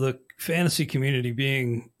example of the fantasy community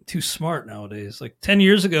being too smart nowadays. Like 15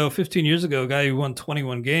 years ago, a guy who won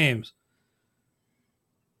 21 games,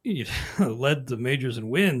 he led the majors in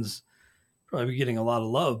wins, probably getting a lot of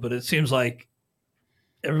love. But it seems like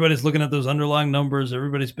everybody's looking at those underlying numbers.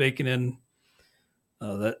 Everybody's baking in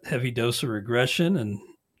that heavy dose of regression, and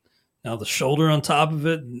now the shoulder on top of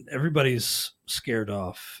it, and everybody's scared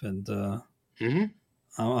off. And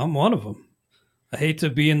I'm one of them. I hate to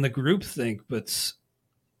be in the group think, but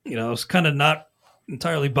I was kind of not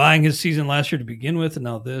entirely buying his season last year to begin with, and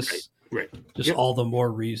now this, right. Just all the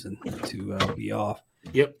more reason to be off.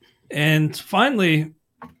 Yep. And finally,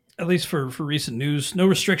 at least for recent news, no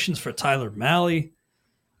restrictions for Tyler Mahle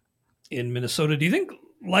in Minnesota. Do you think,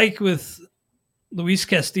 like with Luis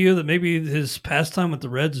Castillo, that maybe his past time with the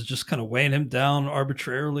Reds is just kind of weighing him down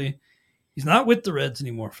arbitrarily? He's not with the Reds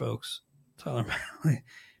anymore, folks. Tyler Mahle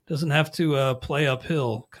doesn't have to play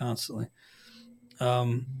uphill constantly.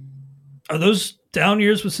 Are those down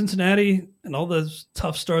years with Cincinnati and all those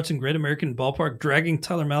tough starts in Great American Ballpark dragging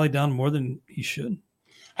Tyler Mahle down more than he should?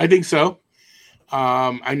 I think so.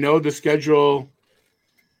 I know the schedule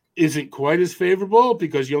isn't quite as favorable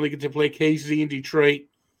because you only get to play KC and Detroit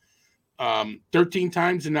 13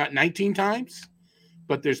 times and not 19 times.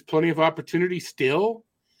 But there's plenty of opportunity still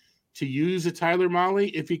to use a Tyler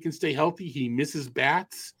Mahle if he can stay healthy. He misses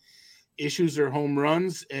bats, issues are home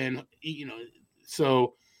runs, and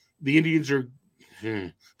so the Indians are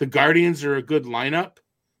the Guardians are a good lineup.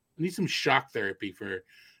 I need some shock therapy for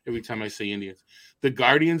every time I say Indians. The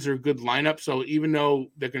Guardians are a good lineup, so even though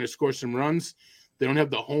they're going to score some runs, they don't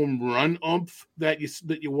have the home run oomph that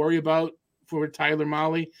you worry about for Tyler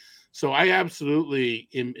Mahle. So I absolutely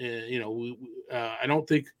am. I don't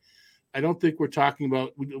think we're talking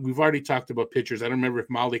about. We've already talked about pitchers. I don't remember if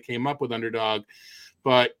Mahle came up with Underdog,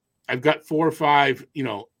 but I've got 4 or 5,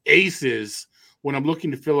 aces when I'm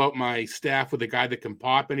looking to fill out my staff with a guy that can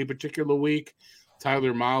pop any particular week.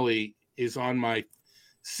 Tyler Mahle is on my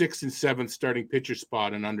 6th and 7th starting pitcher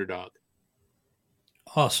spot in Underdog.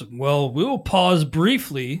 Awesome. Well, we will pause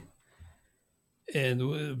briefly, and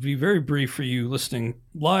it'll be very brief for you listening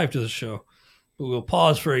live to the show. But we'll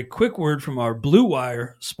pause for a quick word from our Blue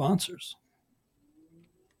Wire sponsors.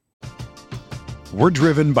 We're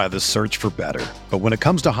driven by the search for better. But when it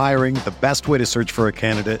comes to hiring, the best way to search for a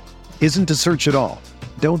candidate isn't to search at all.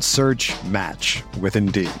 Don't search, match with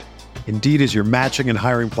Indeed. Indeed is your matching and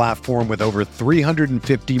hiring platform with over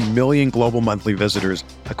 350 million global monthly visitors,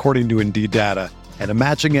 according to Indeed data, and a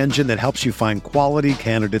matching engine that helps you find quality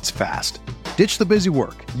candidates fast. Ditch the busy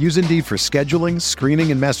work. Use Indeed for scheduling,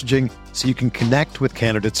 screening, and messaging so you can connect with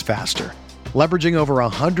candidates faster. Leveraging over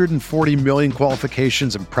 140 million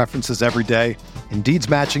qualifications and preferences every day, Indeed's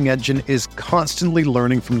matching engine is constantly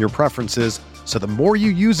learning from your preferences So the more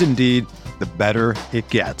you use Indeed, the better it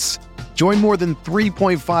gets. Join more than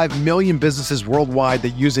 3.5 million businesses worldwide that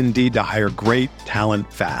use Indeed to hire great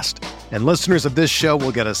talent fast. And listeners of this show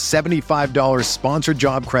will get a $75 sponsored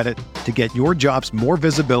job credit to get your jobs more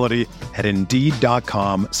visibility at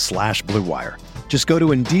Indeed.com/Blue Wire. Just go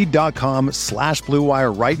to Indeed.com/Blue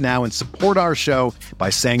Wire right now and support our show by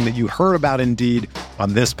saying that you heard about Indeed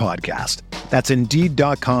on this podcast. That's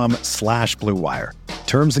Indeed.com/Blue Wire.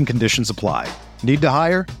 Terms and conditions apply. Need to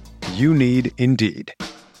hire? You need Indeed.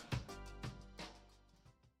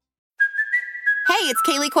 Hey, it's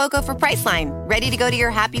Kaylee Cuoco for Priceline. Ready to go to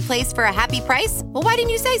your happy place for a happy price? Well, why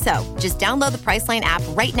didn't you say so? Just download the Priceline app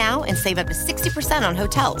right now and save up to 60% on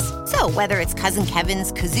hotels. So whether it's Cousin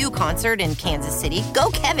Kevin's Kazoo Concert in Kansas City,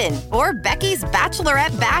 go Kevin, or Becky's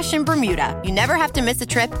Bachelorette Bash in Bermuda, you never have to miss a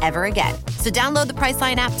trip ever again. So download the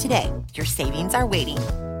Priceline app today. Your savings are waiting.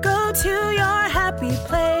 Go to your happy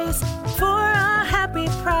place for a happy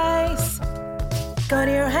price. Go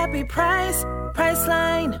to your happy price,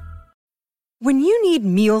 Priceline. When you need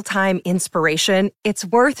mealtime inspiration, it's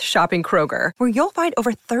worth shopping Kroger, where you'll find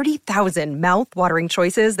over 30,000 mouth-watering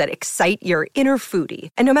choices that excite your inner foodie.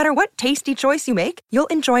 And no matter what tasty choice you make, you'll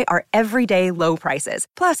enjoy our everyday low prices,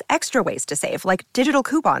 plus extra ways to save, like digital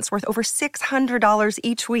coupons worth over $600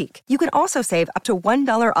 each week. You can also save up to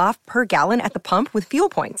 $1 off per gallon at the pump with fuel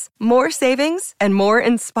points. More savings and more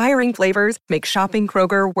inspiring flavors make shopping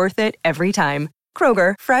Kroger worth it every time.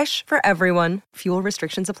 Kroger, fresh for everyone. Fuel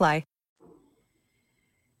restrictions apply.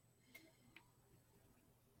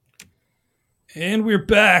 And we're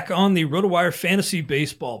back on the RotoWire Fantasy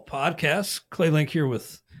Baseball Podcast. Clay Link here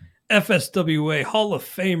with FSWA Hall of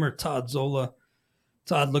Famer Todd Zola.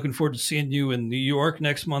 Todd, looking forward to seeing you in New York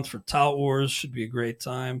next month for Tout Wars. Should be a great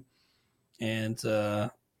time. And,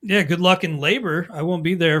 good luck in Labor. I won't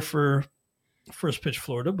be there for First Pitch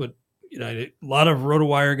Florida, but a lot of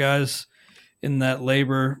RotoWire guys in those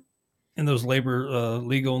Labor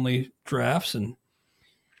league-only drafts, and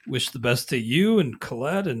wish the best to you and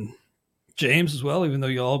Colette and James as well, even though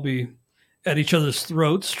you'll all be at each other's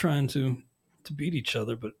throats trying to beat each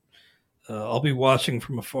other. But I'll be watching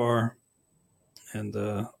from afar,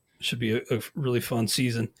 and should be a really fun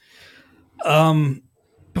season.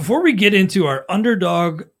 Before we get into our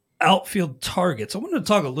underdog outfield targets, I wanted to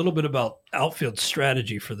talk a little bit about outfield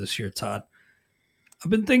strategy for this year, Todd. I've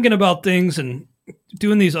been thinking about things and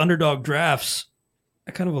doing these underdog drafts.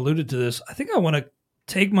 I kind of alluded to this. I think I want to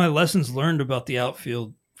take my lessons learned about the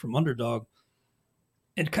outfield from underdog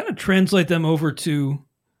and kind of translate them over to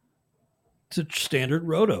standard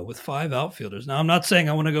roto with 5 outfielders. Now, I'm not saying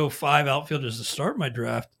I want to go 5 outfielders to start my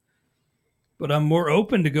draft, but I'm more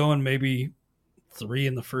open to going maybe 3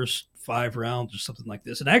 in the first 5 rounds or something like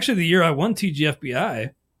this. And actually, the year I won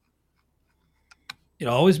TGFBI,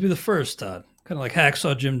 always be the first, Todd. Kind of like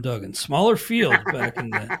Hacksaw Jim Duggan. Smaller field back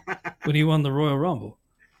in when he won the Royal Rumble.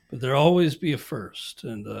 But there'll always be a first.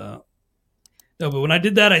 And but when I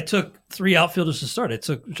did that, I took 3 outfielders to start. I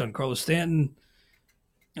took Giancarlo Stanton,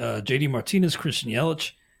 JD Martinez, Christian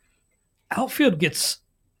Yelich. Outfield gets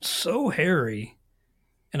so hairy.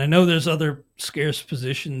 And I know there's other scarce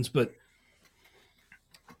positions, but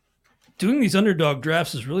doing these underdog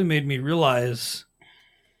drafts has really made me realize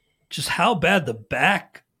just how bad the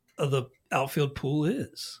back of the outfield pool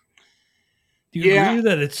is. Do you agree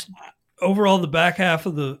that it's overall the back half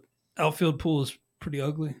of the outfield pool is pretty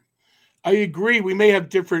ugly? I agree. We may have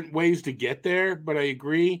different ways to get there, but I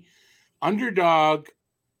agree. Underdog,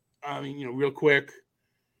 real quick,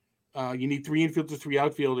 you need 3 infielders, 3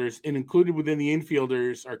 outfielders, and included within the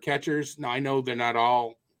infielders are catchers. Now, I know they're not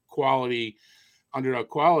all quality, underdog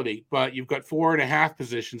quality, but you've got 4.5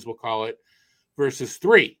 positions, we'll call it, versus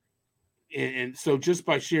 3. And so just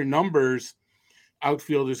by sheer numbers,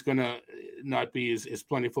 outfield is going to not be as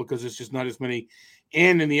plentiful because it's just not as many.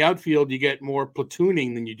 And in the outfield, you get more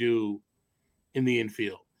platooning than you do in the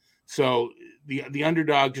infield. So the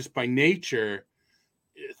underdog just by nature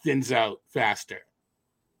thins out faster.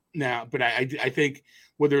 Now, but I think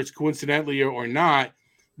whether it's coincidentally or not,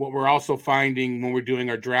 what we're also finding when we're doing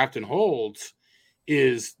our draft and holds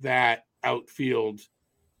is that outfield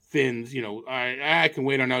thins. I can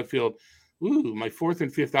wait on outfield. Ooh, my 4th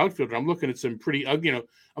and 5th outfielder. I'm looking at some pretty ugly.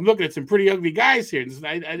 I'm looking at some pretty ugly guys here.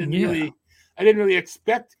 I didn't really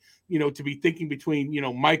expect to be thinking between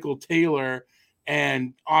Michael Taylor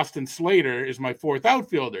and Austin Slater is my 4th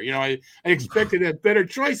outfielder. I expected to have better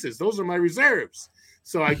choices. Those are my reserves.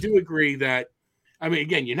 So I do agree that,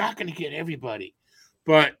 again, you're not going to get everybody,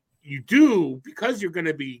 but you do, because you're going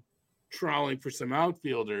to be trawling for some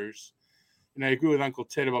outfielders. And I agree with Uncle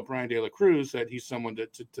Ted about Brian De La Cruz that he's someone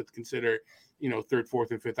to consider third,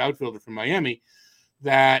 fourth, and fifth outfielder from Miami.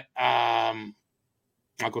 That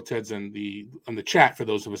Uncle Ted's on the chat for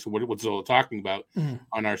those of us what Zola talking about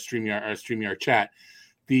on our StreamYard chat.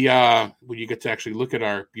 The when you get to actually look at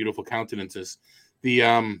our beautiful countenances. The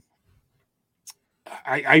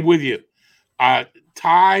I with you.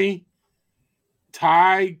 Ty.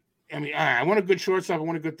 I mean, I want a good shortstop. I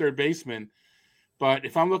want a good third baseman. But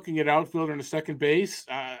if I'm looking at outfielder and a second base,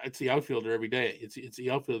 it's the outfielder every day. It's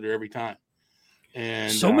the outfielder every time.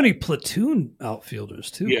 And so many platoon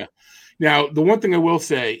outfielders too. Yeah. Now, the one thing I will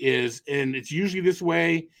say is, and it's usually this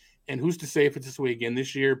way, and who's to say if it's this way again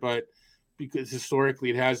this year, but because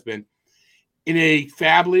historically it has been, in a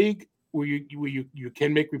fab league where you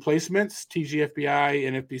can make replacements,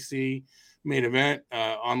 TGFBI, NFBC, main event,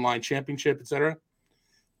 online championship, etc.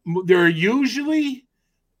 There are usually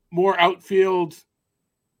more outfield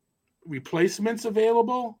replacements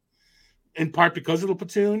available, in part because of the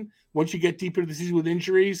platoon. Once you get deeper into the season with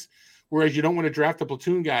injuries, whereas you don't want to draft a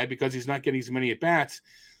platoon guy because he's not getting as many at-bats,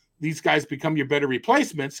 these guys become your better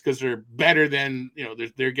replacements because they're better than,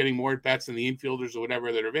 they're getting more at-bats than the infielders or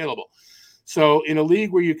whatever that are available. So in a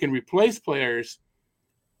league where you can replace players,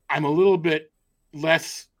 I'm a little bit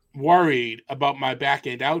less worried about my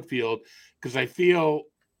back-end outfield because I feel,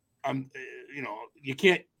 you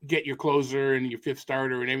can't get your closer and your fifth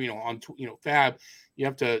starter and every, on fab. You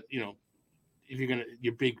have to, if you're gonna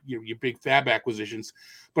your big fab acquisitions.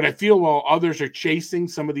 But I feel while others are chasing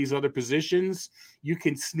some of these other positions, you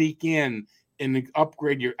can sneak in and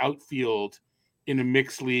upgrade your outfield in a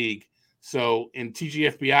mixed league. So in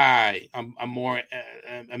TGFBI, I'm more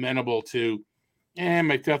amenable to,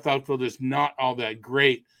 my fifth outfield is not all that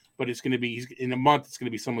great, but it's going to be in a month. It's going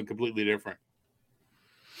to be someone completely different.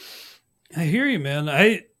 I hear you, man.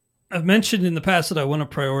 I've mentioned in the past that I want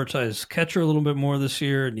to prioritize catcher a little bit more this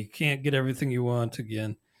year, and you can't get everything you want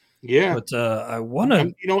again. Yeah, but I want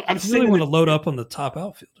to. I really want to load up on the top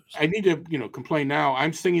outfielders. I need to, complain now.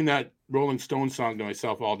 I'm singing that Rolling Stones song to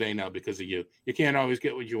myself all day now because of you. You can't always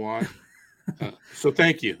get what you want. So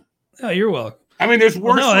thank you. Oh, you're welcome. I mean, there's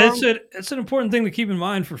worse. No, it's an important thing to keep in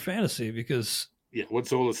mind for fantasy because what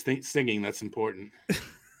Zola's singing, that's important.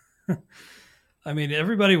 I mean,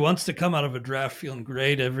 everybody wants to come out of a draft feeling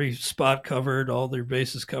great, every spot covered, all their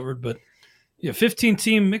bases covered. But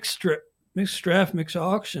 15-team mixed draft, mixed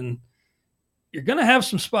auction, you're going to have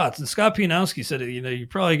some spots. And Scott Pianowski said, you're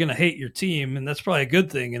probably going to hate your team, and that's probably a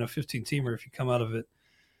good thing in a 15-teamer if you come out of it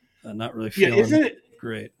not really feeling isn't it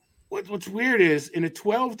great. What's weird is in a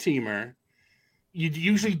 12-teamer, you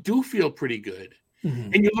usually do feel pretty good.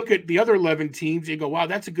 Mm-hmm. And you look at the other 11 teams, you go, wow,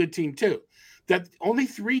 that's a good team too. That only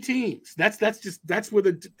 3 teams. That's where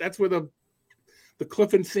the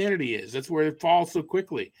cliff insanity is. That's where it falls so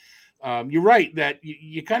quickly. You're right that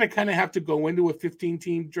you kind of have to go into a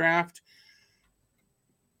 15-team draft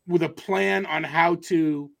with a plan on how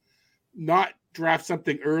to not draft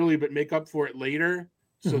something early but make up for it later,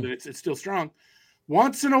 so that it's still strong.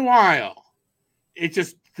 Once in a while, it's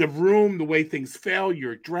just the way things fell,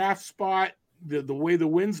 your draft spot, the way the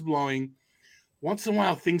wind's blowing. Once in a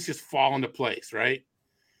while, things just fall into place, right?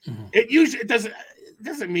 Mm-hmm. It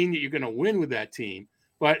doesn't mean that you're going to win with that team.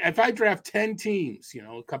 But if I draft 10 teams,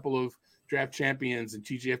 a couple of draft champions and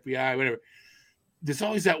TGFBI, whatever, there's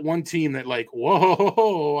always that one team that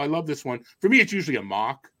whoa, I love this one. For me, it's usually a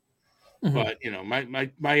mock. Mm-hmm. But,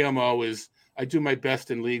 my MO is I do my best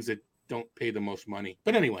in leagues that don't pay the most money.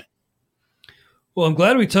 But anyway. Well, I'm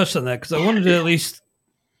glad we touched on that because I wanted to at least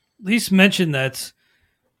mention that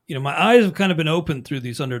my eyes have kind of been open through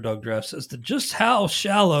these underdog drafts as to just how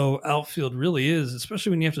shallow outfield really is, especially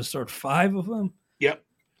when you have to start 5 of them. Yep.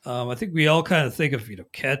 I think we all kind of think of,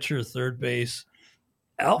 catcher, third base.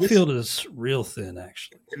 Outfield is real thin,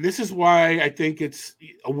 actually. And this is why I think it's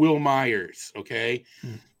a Will Myers, okay?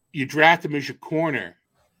 You draft him as your corner.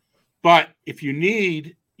 But if you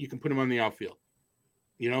need, you can put him on the outfield.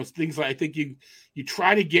 Things like I think you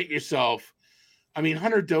try to get yourself. I mean,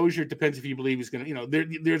 Hunter Dozier, depends if you believe he's going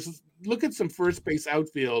to, there's look at some first base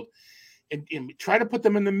outfield and try to put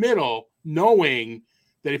them in the middle, knowing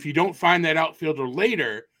that if you don't find that outfielder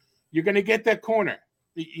later, you're going to get that corner.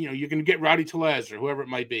 You're going to get Rowdy Tellez or whoever it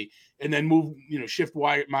might be, and then move, shift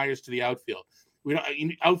Myers to the outfield. We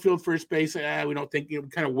don't outfield first base. We don't think, we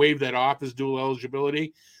kind of wave that off as dual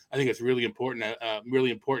eligibility. I think it's really important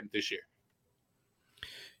this year.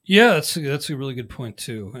 Yeah, that's a really good point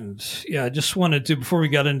too. And I just wanted to, before we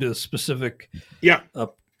got into the specific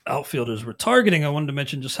outfielders we're targeting, I wanted to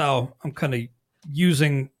mention just how I'm kind of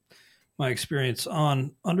using my experience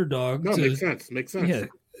on underdog. No, makes sense. Yeah,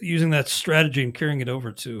 using that strategy and carrying it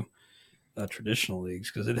over to traditional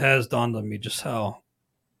leagues because it has dawned on me just how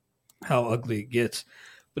how ugly it gets.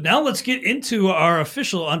 But now let's get into our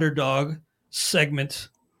official underdog segment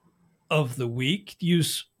of the week.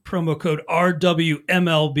 Use promo code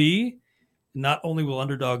RWMLB. Not only will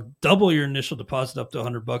Underdog double your initial deposit up to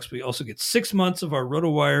 $100, but you also get 6 months of our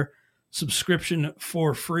RotoWire subscription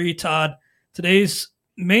for free. Todd, today's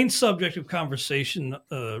main subject of conversation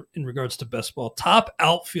in regards to best ball, top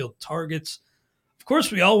outfield targets. Of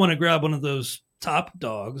course, we all want to grab one of those top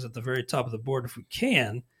dogs at the very top of the board if we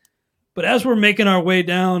can. But as we're making our way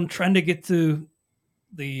down, trying to get to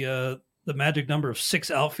the magic number of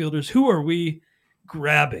 6 outfielders, who are we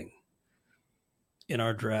grabbing in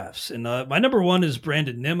our drafts? And my number 1 is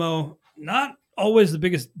Brandon Nimmo. Not always the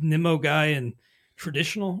biggest Nimmo guy in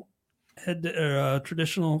traditional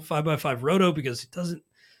 5x5 roto, because he doesn't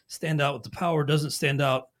stand out with the power, doesn't stand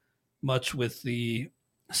out much with the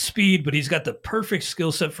speed, but he's got the perfect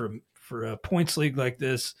skill set for a points league like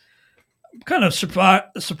this. I'm kind of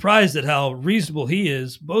surprised at how reasonable he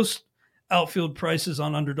is. Most outfield prices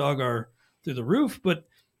on Underdog are through the roof, but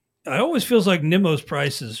it always feels like Nimmo's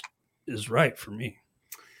price is right for me.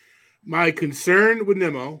 My concern with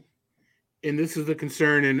Nimmo, and this is a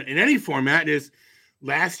concern in any format, is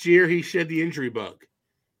last year he shed the injury bug.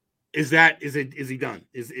 Is he done?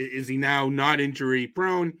 Is he now not injury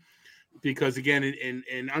prone? Because again,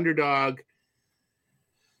 in Underdog,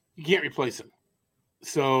 you can't replace him.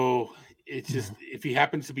 So it's just, if he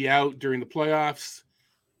happens to be out during the playoffs,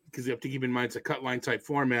 because you have to keep in mind it's a cut line type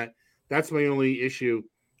format, that's my only issue.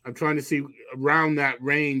 I'm trying to see around that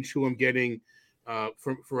range who I'm getting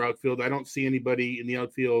for outfield. I don't see anybody in the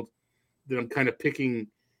outfield that I'm kind of picking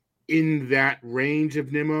in that range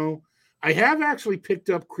of Nimmo. I have actually picked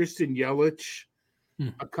up Christian Yelich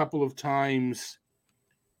a couple of times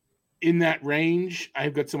in that range.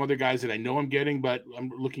 I've got some other guys that I know I'm getting, but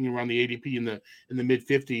I'm looking around the ADP in the mid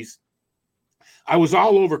 50s. I was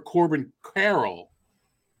all over Corbin Carroll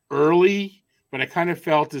early, but I kind of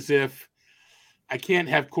felt as if I can't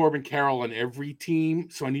have Corbin Carroll on every team,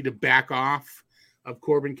 so I need to back off of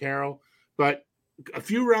Corbin Carroll. But a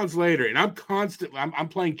few rounds later, and I'm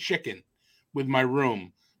playing chicken with my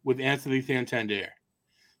room with Anthony Santander.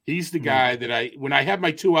 He's the guy that when I have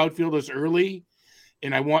my 2 outfielders early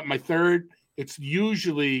and I want my third, it's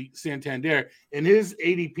usually Santander, and his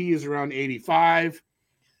ADP is around 85.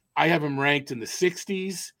 I have him ranked in the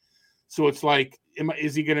 60s. So it's like,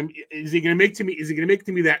 is he gonna make to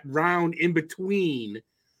me that round in between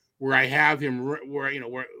where I have him where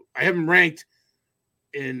I have him ranked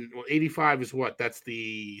in 85 is what? That's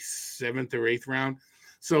the 7th or 8th round.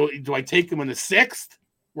 So do I take him in the 6th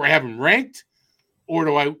where I have him ranked, or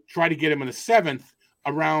do I try to get him in the 7th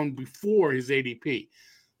around before his ADP?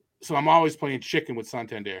 So I'm always playing chicken with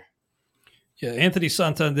Santander. Yeah, Anthony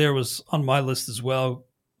Santander was on my list as well.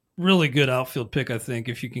 Really good outfield pick, I think,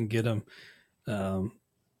 if you can get him.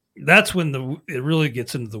 That's when it really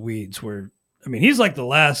gets into the weeds, where, I mean, he's like the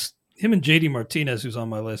last, him and JD Martinez, who's on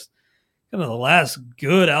my list, kind of the last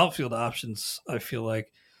good outfield options, I feel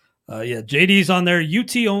like. JD's on there.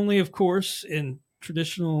 UT only, of course, in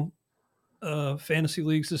traditional fantasy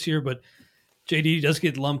leagues this year, but JD does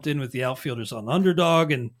get lumped in with the outfielders on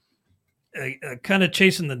Underdog, and kind of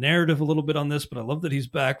chasing the narrative a little bit on this, but I love that he's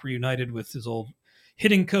back reunited with his old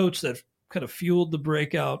hitting coach that kind of fueled the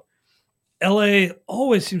breakout. LA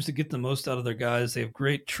always seems to get the most out of their guys. They have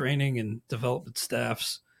great training and development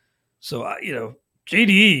staffs. So,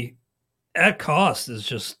 JD at cost is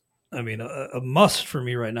just, a must for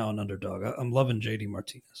me right now on Underdog. I'm loving JD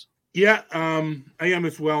Martinez. Yeah, I am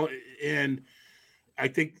as well. And I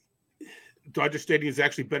think Dodger Stadium is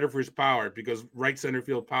actually better for his power, because right center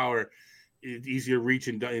field power is easier reach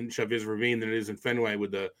in Chavez Ravine than it is in Fenway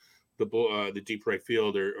with the deep right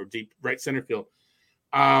field or deep right center field.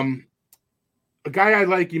 A guy I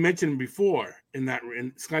like, you mentioned before,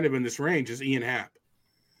 it's kind of in this range, is Ian Happ.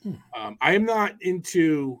 I am not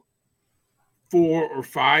into 4 or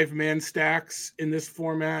 5 man stacks in this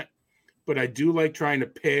format, but I do like trying to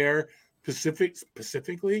pair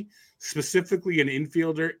specifically an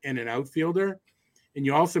infielder and an outfielder. And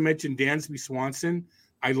you also mentioned Dansby Swanson.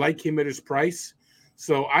 I like him at his price.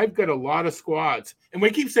 So I've got a lot of squads. And we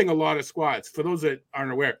keep saying a lot of squads. For those that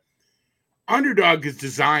aren't aware, Underdog is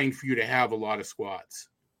designed for you to have a lot of squads.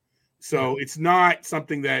 So it's not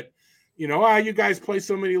something that, you guys play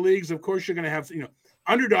so many leagues, of course you're going to have,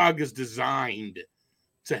 Underdog is designed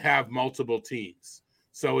to have multiple teams.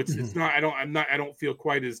 So it's not, I don't feel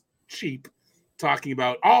quite as cheap talking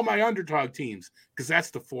about all my Underdog teams, because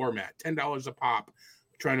that's the format, $10 a pop,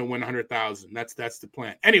 trying to win 100,000. That's the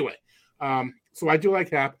plan. Anyway, so I do like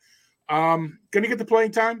Happ. Going to get the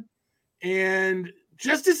playing time, and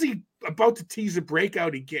just as he about to tease a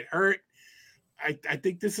breakout. He'd get hurt. I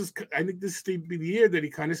think this is the year that he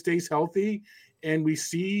kind of stays healthy, and we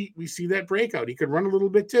see that breakout. He could run a little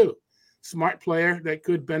bit too. Smart player that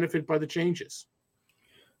could benefit by the changes.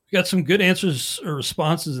 We got some good answers or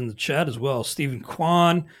responses in the chat as well. Stephen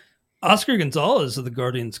Kwan, Oscar Gonzalez of the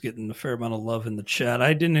Guardians getting a fair amount of love in the chat.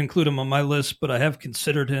 I didn't include him on my list, but I have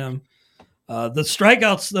considered him. The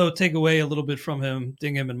strikeouts, though, take away a little bit from him,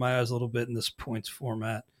 ding him in my eyes a little bit in this points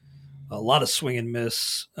format. A lot of swing and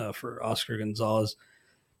miss for Oscar Gonzalez.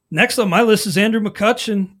 Next on my list is Andrew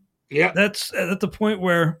McCutchen. Yeah. That's at the point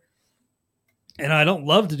where, and I don't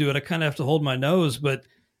love to do it, I kind of have to hold my nose, but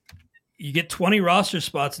you get 20 roster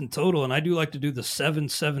spots in total, and I do like to do the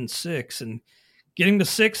 7-7-6, and getting to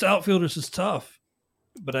 6 outfielders is tough.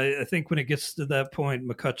 But I think when it gets to that point,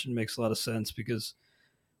 McCutchen makes a lot of sense because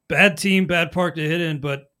bad team, bad park to hit in,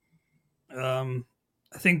 but I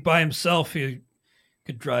think by himself he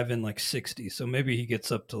could drive in like 60. So maybe he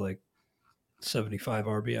gets up to like 75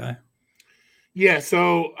 RBI. Yeah,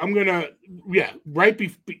 so I'm going to,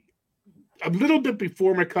 a little bit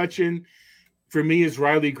before McCutchen for me is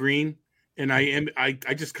Riley Green. And I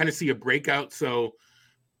just kind of see a breakout. So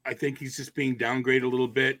I think he's just being downgraded a little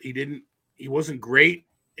bit. He wasn't great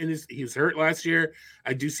he was hurt last year.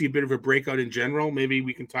 I do see a bit of a breakout in general. Maybe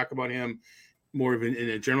we can talk about him more in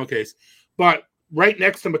a general case. But right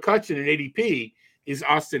next to McCutchen in ADP is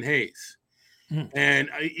Austin Hayes. And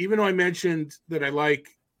even though I mentioned that I like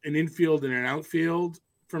an infield and an outfield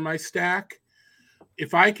for my stack,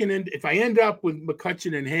 if I end up with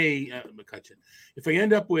McCutchen and if I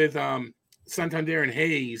end up with Santander and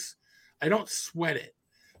Hayes, I don't sweat it.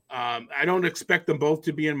 I don't expect them both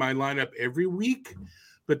to be in my lineup every week,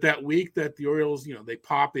 but that week that the Orioles, they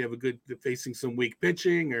pop, they have they're facing some weak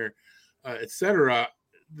pitching or et cetera.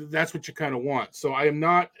 That's what you kind of want. So I am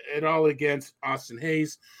not at all against Austin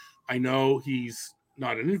Hayes. I know he's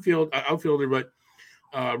not an outfielder, but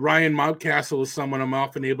Ryan Mountcastle is someone I'm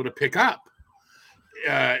often able to pick up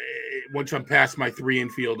once I'm past my 3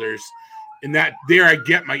 infielders. And that there I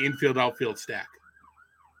get my infield outfield stack.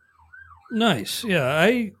 Nice. Yeah,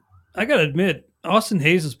 I got to admit, Austin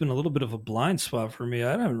Hayes has been a little bit of a blind spot for me.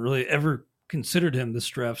 I haven't really ever considered him this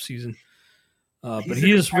draft season. But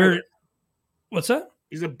he is very – what's that?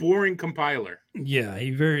 He's a boring compiler. Yeah, he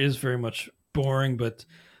is very much boring, but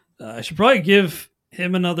I should probably give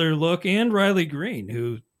him another look, and Riley Green,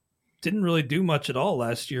 who didn't really do much at all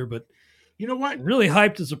last year, but you know what? Really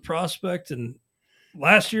hyped as a prospect, and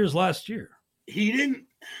last year is last year. He didn't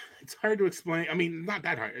 – it's hard to explain. I mean, not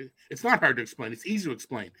that hard. It's not hard to explain. It's easy to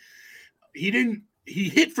explain. He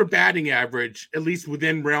hit for batting average, at least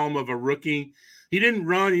within realm of a rookie. He didn't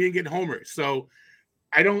run. He didn't get homers. So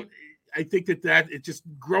I think that it's just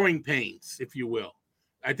growing pains, if you will.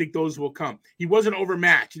 I think those will come. He wasn't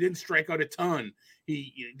overmatched. He didn't strike out a ton.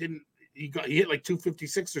 He hit like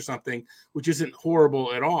 256 or something, which isn't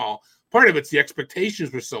horrible at all. Part of it's the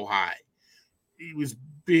expectations were so high. He was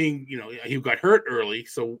being, he got hurt early,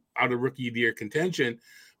 so out of rookie of the year contention.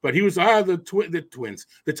 But he was the Twins.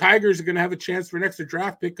 The Tigers are going to have a chance for an extra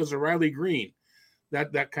draft pick because of Riley Green.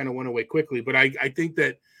 That kind of went away quickly. But I think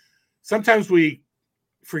that sometimes we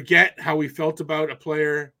forget how we felt about a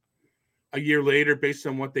player a year later based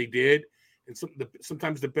on what they did. And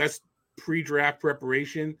sometimes the best pre-draft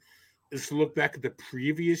preparation is to look back at the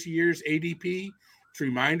previous year's ADP to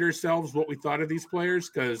remind ourselves what we thought of these players,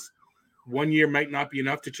 because one year might not be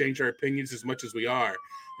enough to change our opinions as much as we are.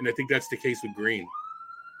 And I think that's the case with Green.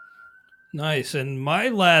 Nice. And my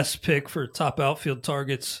last pick for top outfield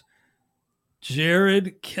targets,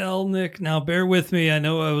 Jarred Kelenic. Now, bear with me. I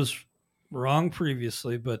know I was wrong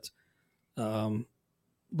previously, but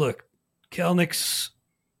look, Kelenic's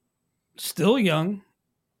still young,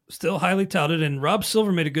 still highly touted, and Rob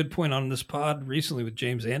Silver made a good point on this pod recently with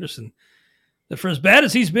James Anderson that for as bad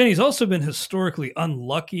as he's been, he's also been historically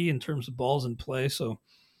unlucky in terms of balls in play. So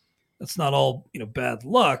that's not all bad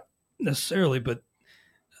luck necessarily, but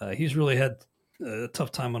he's really had a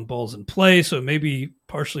tough time on balls in play. So maybe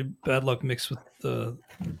partially bad luck mixed with the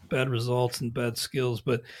bad results and bad skills.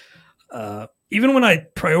 But even when I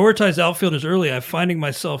prioritize outfielders early, I'm finding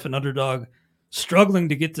myself an underdog struggling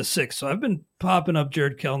to get to 6. So I've been popping up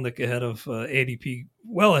Jarred Kelenic ahead of ADP,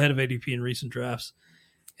 well ahead of ADP in recent drafts.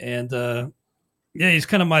 And he's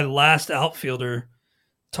kind of my last outfielder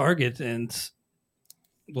target, and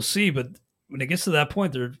we'll see. But when it gets to that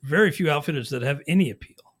point, there are very few outfielders that have any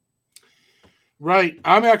appeal. Right.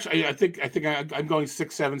 I'm actually, I think I'm going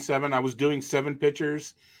 6-7-7. I was doing 7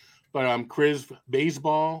 pitchers, but Chris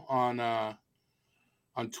Baseball on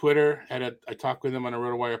Twitter I talked with him on a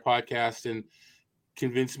RotoWire podcast, and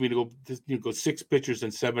convinced me to go 6 pitchers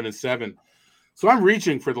and 7-7. So I'm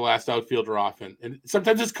reaching for the last outfielder often, and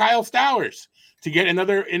sometimes it's Kyle Stowers to get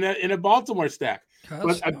another in a Baltimore stack.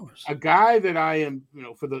 But a guy that I am,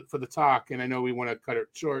 for the talk, and I know we want to cut it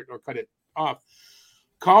short or cut it off.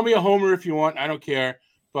 Call me a homer if you want. I don't care.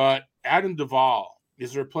 But Adam Duvall,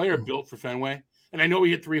 is there a player built for Fenway? And I know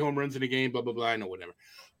he hit 3 home runs in a game, blah, blah, blah. I know whatever.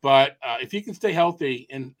 But if he can stay healthy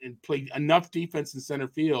and play enough defense in center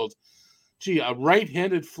field, a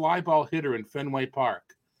right-handed fly ball hitter in Fenway Park.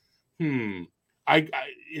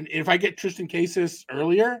 If I get Tristan Casas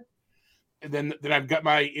earlier, then I've got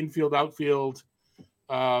my infield outfield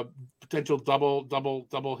potential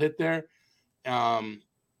double hit there.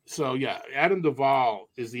 So yeah, Adam Duvall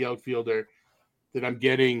is the outfielder that I'm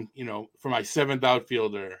getting, for my 7th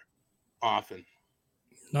outfielder often.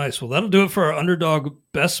 Nice. Well, that'll do it for our Underdog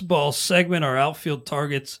Best Ball segment, our outfield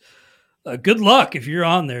targets. Good luck if you're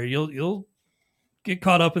on there. You'll get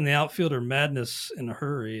caught up in the outfielder madness in a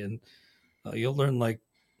hurry, and you'll learn like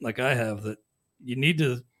I have that you need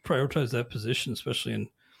to prioritize that position, especially in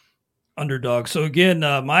Underdog. So again,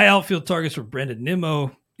 my outfield targets were Brandon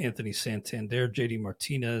Nimmo, Anthony Santander, JD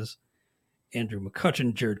Martinez, Andrew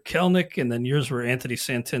McCutchen, Jared Kelnick, and then yours were Anthony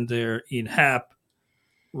Santander, Ian Happ,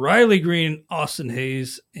 Riley Green, Austin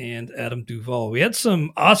Hayes, and Adam Duvall. We had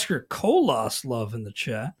some Oscar Colas love in the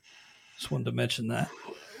chat. Just wanted to mention that.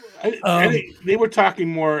 They were talking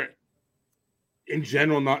more in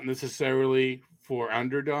general, not necessarily for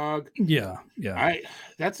Underdog. Yeah.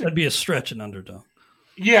 That'd be a stretch in Underdog.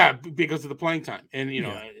 Yeah, because of the playing time, and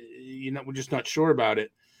we're just not sure about it.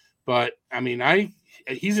 But I mean,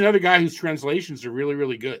 he's another guy whose translations are really,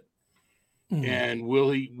 really good. Mm-hmm. And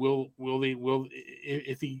will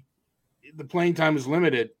if the playing time is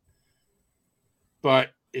limited, but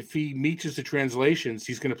if he meets the translations,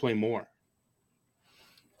 he's going to play more.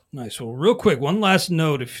 Nice. Well, real quick, one last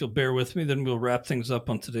note, if you'll bear with me, then we'll wrap things up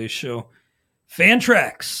on today's show.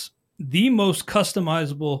 Fantrax, the most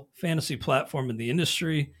customizable fantasy platform in the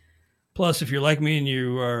industry. Plus, if you're like me and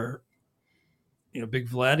you are, a big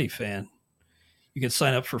Vladdy fan, you can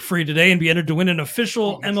sign up for free today and be entered to win an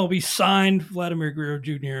official MLB signed Vladimir Guerrero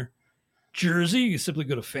Jr. jersey. You can simply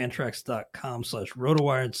go to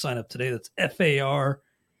fantrax.com/rotowire and sign up today. That's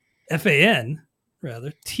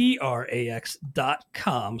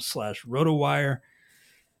TRAX.com/rotowire.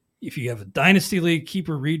 If you have a dynasty league,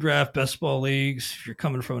 keeper, redraft, best ball leagues, if you're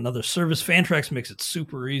coming from another service, Fantrax makes it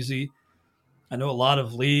super easy. I know a lot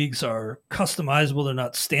of leagues are customizable. They're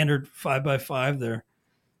not standard 5x5. They're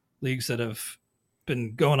leagues that have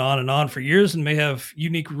been going on and on for years and may have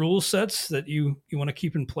unique rule sets that you want to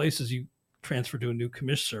keep in place as you transfer to a new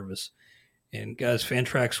commish service. And guys,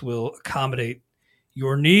 Fantrax will accommodate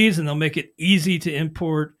your needs, and they'll make it easy to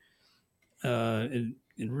import and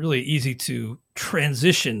really easy to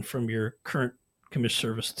transition from your current commish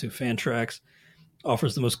service to Fantrax.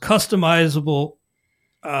 Offers the most customizable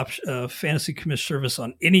fantasy commish service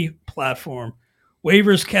on any platform.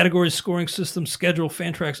 Waivers, categories, scoring system, schedule.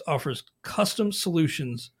 Fantrax offers custom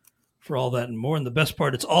solutions for all that and more. And the best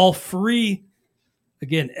part, it's all free.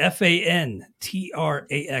 Again,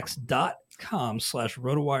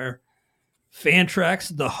 fantrax.com/rotowire.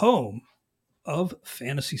 Fantrax, the home of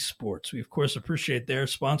fantasy sports. We, of course, appreciate their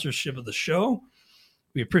sponsorship of the show.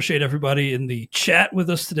 We appreciate everybody in the chat with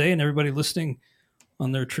us today and everybody listening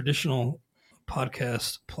on their traditional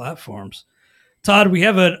podcast platforms. Todd, we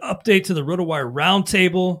have an update to the RotoWire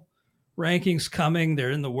Roundtable rankings coming. They're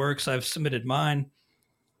in the works. I've submitted mine.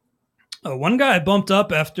 One guy I bumped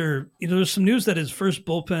up after, there's some news that his first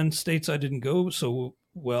bullpen stateside didn't go so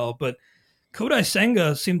well, but Kodai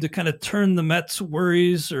Senga seemed to kind of turn the Mets'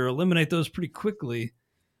 worries or eliminate those pretty quickly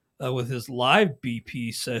with his live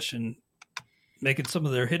BP session, making some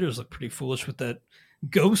of their hitters look pretty foolish with that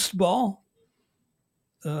ghost ball.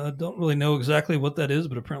 Don't really know exactly what that is,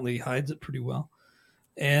 but apparently he hides it pretty well.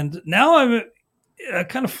 And now I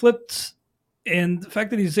kind of flipped, and the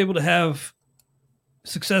fact that he's able to have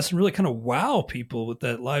success and really kind of wow people with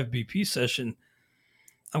that live BP session,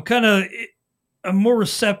 I'm more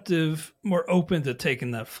receptive, more open to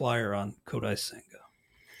taking that flyer on Kodai Senga.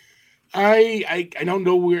 I don't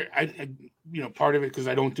know where part of it because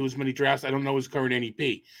I don't do as many drafts. I don't know his current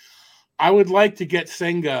NEP. I would like to get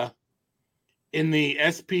Senga in the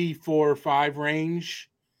SP 4 or 5 range,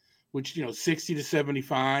 which 60 to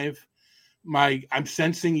 75. I'm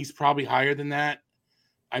sensing he's probably higher than that.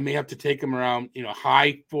 I may have to take him around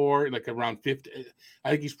high 4, like around 50. I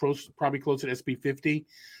think he's probably closer to SP 50.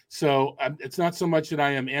 So it's not so much that I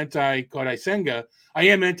am anti Kodai Senga. I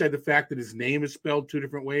am anti the fact that his name is spelled 2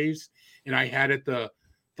 different ways, and I had it the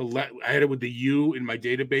I had it with the U in my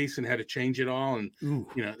database and had to change it all. And,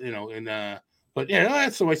 but yeah,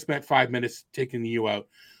 so I spent 5 minutes taking the U out.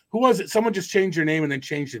 Who was it? Someone just changed their name and then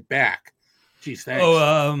changed it back. Geez, thanks.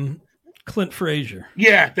 Oh, Clint Frazier.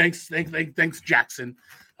 Yeah, thanks, Jackson.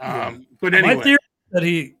 But anyway. My theory is that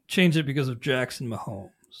he changed it because of Jackson Mahomes.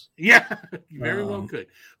 Yeah, very well could.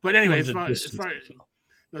 But anyway, as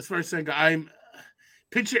far as Senga,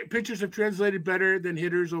 pitchers have translated better than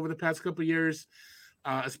hitters over the past couple of years.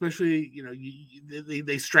 Especially,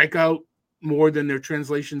 they strike out more than their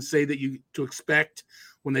translations say that you to expect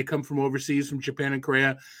when they come from overseas, from Japan and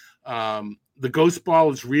Korea. The ghost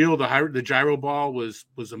ball is real. The gyro ball was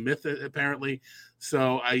a myth, apparently.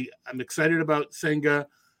 So I'm excited about Senga.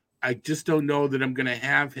 I just don't know that I'm going to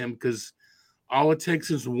have him because all it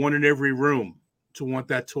takes is one in every room to want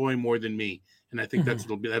that toy more than me. And I think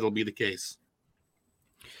that'll be the case.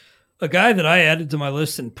 A guy that I added to my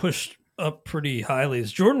list and pushed up pretty highly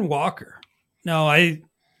is Jordan Walker. Now, I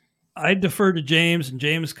defer to James, and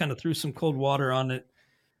James kind of threw some cold water on it,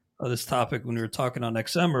 this topic when we were talking on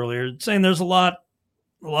XM earlier, saying there's a lot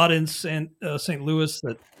in St. Louis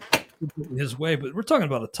that his way, but we're talking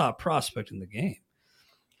about a top prospect in the game.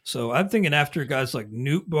 So I'm thinking after guys like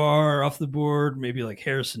Newt Barr off the board, maybe like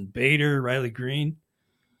Harrison Bader, Riley Green.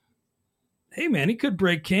 Hey, man, he could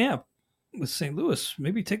break camp with St. Louis.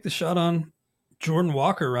 Maybe take the shot on Jordan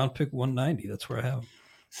Walker around pick 190. That's where I have him.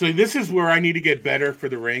 So this is where I need to get better for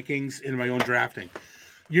the rankings in my own drafting.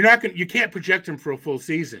 You can't project him for a full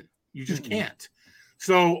season. You just can't.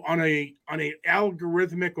 So on a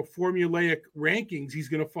algorithmic or formulaic rankings, he's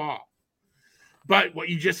going to fall. But what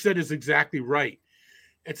you just said is exactly right.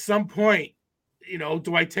 At some point,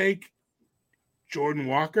 do I take Jordan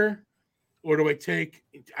Walker or do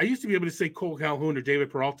I used to be able to say Cole Calhoun or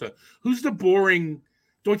David Peralta. Who's the boring?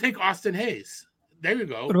 Do I take Austin Hayes? There you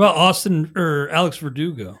go. What about Austin or Alex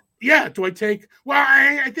Verdugo? Yeah. Do I take? Well,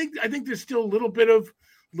 I think there's still a little bit of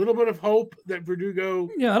hope that Verdugo.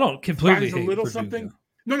 Yeah, I don't completely hate a little Verdugo. Something.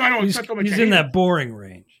 No, I don't. He's in that boring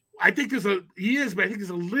range. I think he is, but I think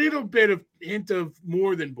there's a little bit of hint of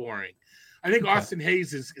more than boring. I think Austin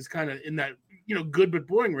Hayes is kind of in that good but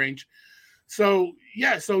boring range. So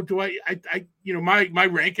yeah. So do I my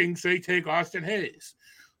rankings say take Austin Hayes,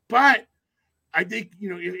 but I think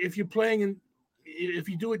if you're playing if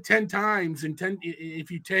you do it 10 times and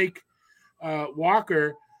if you take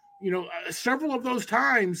Walker, several of those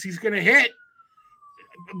times he's going to hit,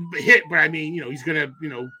 but I mean, he's going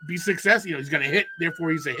to, be successful. He's going to hit.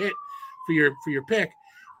 Therefore, he's a hit for your pick,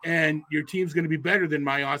 and your team's going to be better than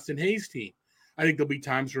my Austin Hayes team. I think there'll be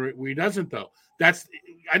times where he doesn't, though.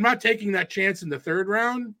 I'm not taking that chance in the third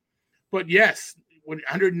round, but yes,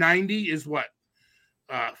 190 is what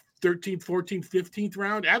 13th, 14th, 15th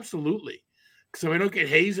round, absolutely. So I don't get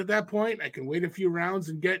Hayes at that point. I can wait a few rounds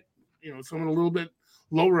and get someone a little bit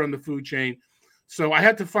lower on the food chain. So I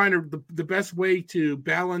had to find the best way to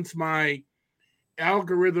balance my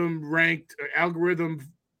algorithm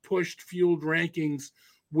pushed fueled rankings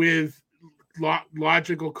with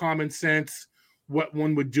logical common sense, what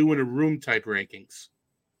one would do in a room type rankings.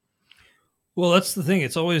 Well, that's the thing.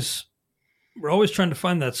 We're always trying to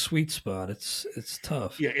find that sweet spot. It's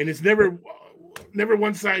tough. Yeah, and it's never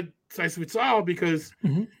one size fits all because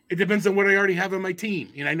it depends on what I already have on my team.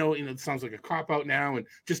 And I know, it sounds like a cop out now and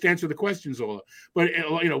just answer the question, Zola. But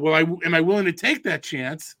am I willing to take that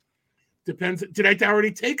chance? Depends. Did I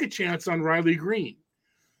already take a chance on Riley Green?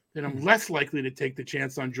 Then I'm less likely to take the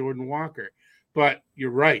chance on Jordan Walker. But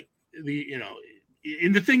you're right. And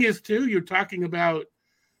the thing is too, you're talking about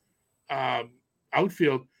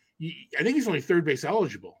outfield. I think he's only third base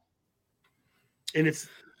eligible, and it's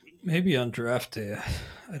maybe on draft day.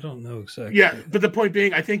 I don't know exactly. Yeah, but the point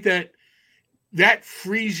being, I think that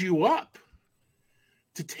frees you up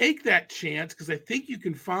to take that chance because I think you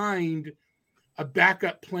can find a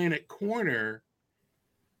backup plan at corner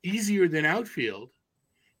easier than outfield,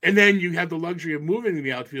 and then you have the luxury of moving in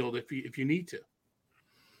the outfield if you need to.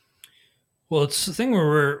 Well, it's the thing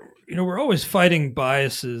where we're always fighting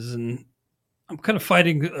biases, and I'm kind of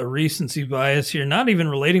fighting a recency bias here, not even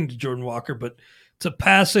relating to Jordan Walker, but to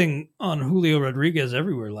passing on Julio Rodriguez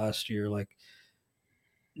everywhere last year, like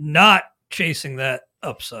not chasing that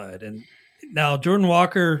upside. And now Jordan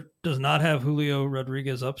Walker does not have Julio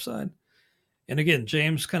Rodriguez upside. And again,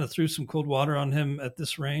 James kind of threw some cold water on him at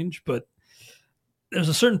this range, but there's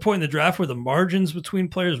a certain point in the draft where the margins between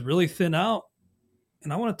players really thin out.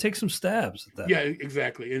 And I want to take some stabs at that. Yeah,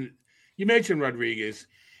 exactly. And you mentioned Rodriguez.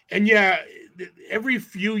 And yeah, every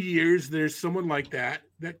few years, there's someone like that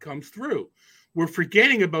comes through. We're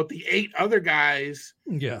forgetting about the 8 other guys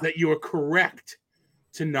that you are correct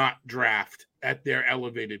to not draft at their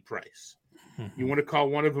elevated price. Mm-hmm. You want to call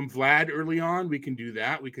one of them Vlad early on? We can do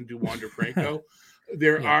that. We can do Wander Franco.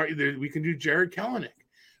 We can do Jared Kelenic.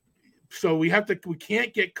 So we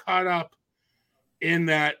can't get caught up in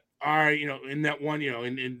that. In that one,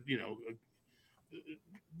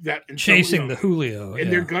 that chasing the Julio,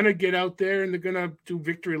 and they're gonna get out there and they're gonna do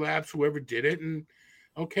victory laps. Whoever did it, and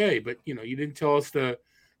okay, but you didn't tell us the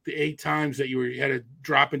 8 times that you had to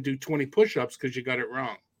drop and do 20 push-ups because you got it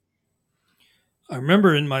wrong. I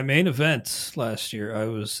remember in my main event last year, I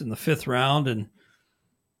was in the 5th round, and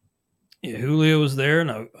Julio was there,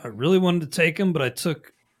 and I really wanted to take him, but I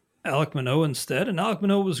took Alek Manoah instead, and Alek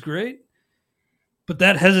Manoah was great. But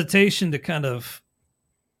that hesitation to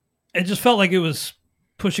it just felt like it was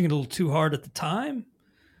pushing it a little too hard at the time,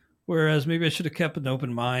 whereas maybe I should have kept an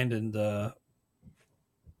open mind and,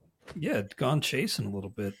 gone chasing a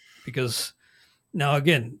little bit. Because now,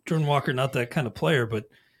 again, Jordan Walker, not that kind of player, but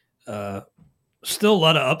still a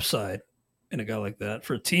lot of upside in a guy like that.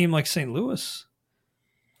 For a team like St. Louis,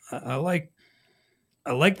 I like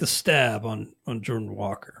the stab on Jordan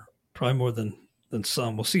Walker, probably more than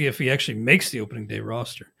some. We'll see if he actually makes the opening day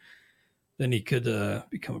roster. Then he could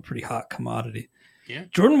become a pretty hot commodity. Yeah.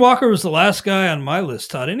 Jordan Walker was the last guy on my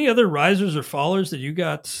list, Todd. Any other risers or fallers that you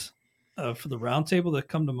got for the roundtable that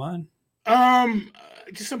come to mind?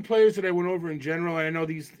 Just some players that I went over in general. I know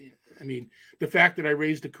the fact that I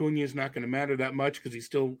raised Acuna is not going to matter that much because he's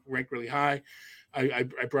still ranked really high. I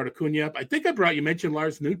brought Acuna up. I think you mentioned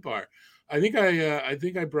Lars Nootbaar. I think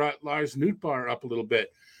I brought Lars Nootbaar up a little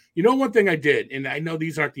bit. One thing I did, and I know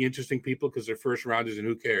these aren't the interesting people because they're first rounders and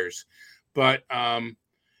who cares, but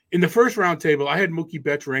in the first round table, I had Mookie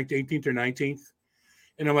Betts ranked 18th or 19th,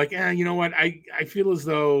 and I'm like, you know what? I feel as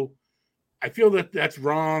though that's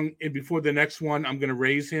wrong, and before the next one, I'm going to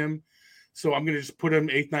raise him, so I'm going to just put him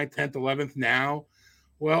 8th, 9th, 10th, 11th now.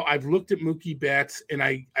 Well, I've looked at Mookie Betts, and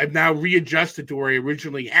I've now readjusted to where I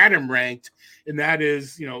originally had him ranked, and that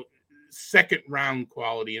is, second round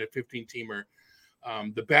quality in a 15-teamer.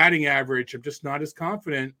 The batting average, I'm just not as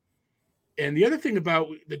confident. And the other thing about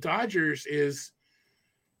the Dodgers is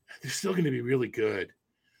they're still going to be really good.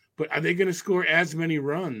 But are they going to score as many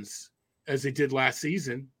runs as they did last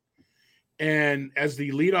season? And as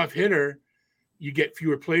the leadoff hitter, you get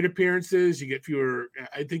fewer plate appearances. You get fewer,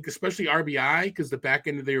 I think, especially RBI because the back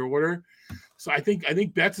end of their order. So I think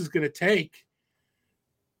Betts is going to take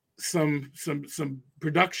some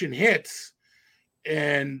production hits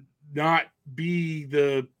and not be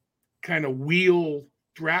the kind of wheel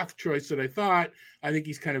draft choice that I thought. I think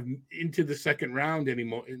he's kind of into the second round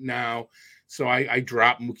anymore now. So I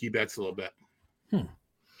dropped Mookie Betts a little bit.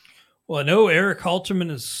 Well, I know Eric Halterman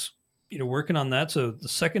is, working on that. So the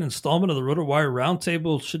second installment of the RotoWire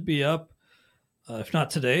Roundtable should be up. If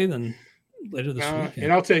not today, then later this weekend.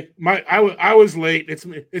 And I'll take I was late.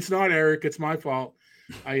 It's not Eric. It's my fault.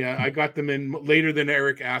 I got them in later than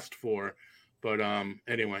Eric asked for. But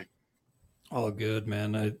anyway. All good,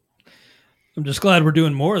 man. I'm just glad we're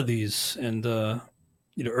doing more of these. And,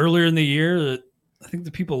 earlier in the year, I think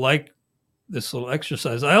the people like this little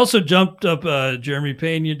exercise. I also jumped up Jeremy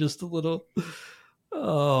Pena just a little.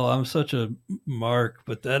 Oh, I'm such a mark.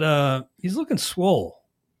 But that he's looking swole.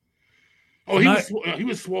 Oh, he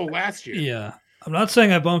was swole last year. Yeah. I'm not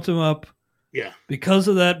saying I bumped him up because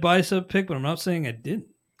of that bicep pick, but I'm not saying I didn't.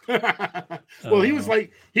 Well,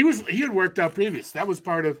 he had worked out previous. That was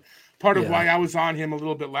part of why I was on him a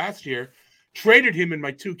little bit last year. Traded him in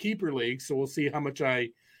my 2 keeper leagues, so we'll see how much I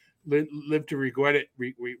live to regret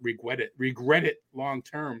it long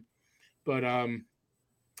term. But I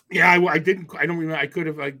didn't. I don't remember. I could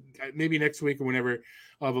have maybe next week or whenever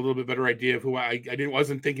I'll have a little bit better idea of who I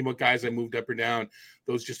wasn't thinking about guys I moved up or down.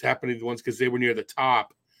 Those just happened to be the ones because they were near the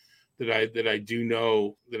top that I do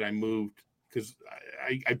know that I moved because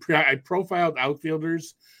I profiled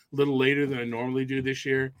outfielders a little later than I normally do this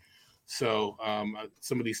year. So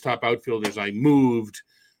some of these top outfielders I moved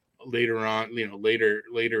later on, later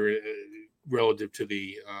relative to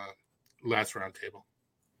the last round table.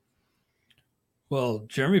 Well,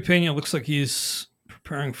 Jeremy Pena looks like he's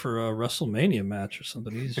preparing for a WrestleMania match or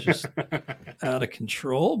something. He's just out of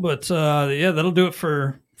control. But that'll do it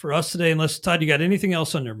for us today. Unless, Todd, you got anything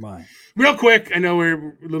else on your mind? Real quick, I know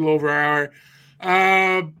we're a little over an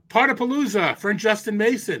hour. Potapalooza, friend Justin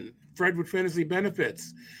Mason, Fred with Fantasy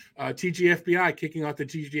Benefits. TGFBI, kicking off the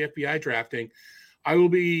TGFBI drafting. I will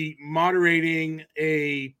be moderating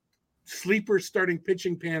a sleeper starting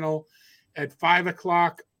pitching panel at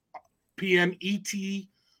 5:00 p.m. ET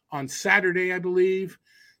on Saturday, I believe.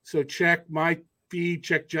 So check my feed,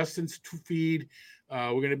 check Justin's feed.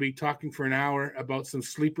 We're going to be talking for an hour about some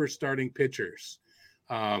sleeper starting pitchers.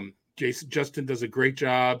 Justin does a great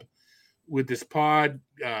job with this pod,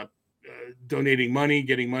 donating money,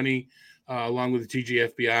 getting money, along with the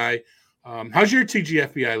TGFBI. How's your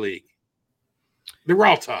TGFBI league? They were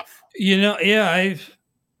all tough.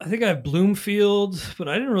 I think I have Bloomfield, but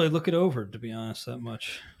I didn't really look it over, to be honest, that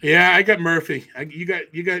much. Yeah, I got Murphy. You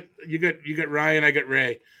got Ryan. I got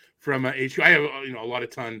Ray from HQ. I have a lot of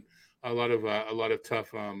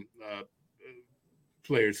tough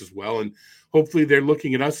players as well, and hopefully they're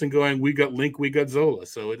looking at us and going, "We got Link, we got Zola,"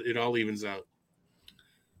 so it all evens out.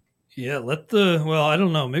 Yeah, I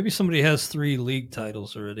don't know. Maybe somebody has 3 league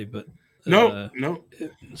titles already, but no.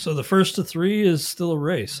 So the first to 3 is still a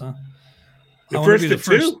race, huh? The first to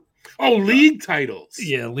 2? Oh, league titles.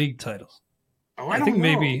 Yeah, league titles. Oh, I think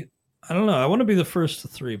maybe, I don't know. I want to be the first to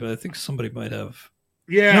 3, but I think somebody might have.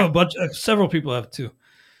 Yeah. No, several people have 2.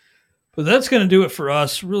 But that's going to do it for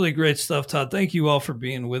us. Really great stuff, Todd. Thank you all for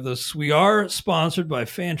being with us. We are sponsored by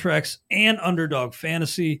Fantrax and Underdog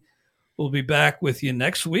Fantasy. We'll be back with you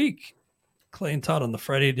next week. Clay and Todd on the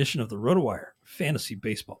Friday edition of the RotoWire Fantasy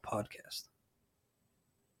Baseball Podcast.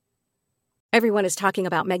 Everyone is talking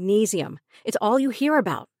about magnesium. It's all you hear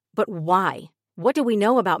about. But why? What do we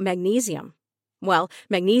know about magnesium? Well,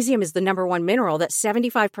 magnesium is the number 1 mineral that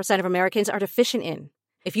 75% of Americans are deficient in.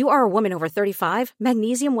 If you are a woman over 35,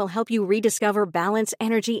 magnesium will help you rediscover balance,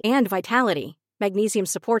 energy, and vitality. Magnesium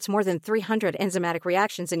supports more than 300 enzymatic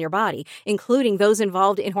reactions in your body, including those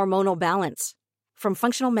involved in hormonal balance. From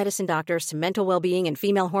functional medicine doctors to mental well-being and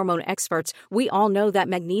female hormone experts, we all know that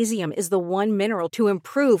magnesium is the one mineral to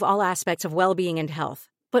improve all aspects of well-being and health.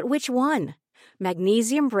 But which one?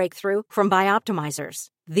 Magnesium Breakthrough from Bioptimizers,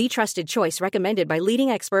 the trusted choice recommended by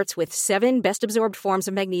leading experts with 7 best-absorbed forms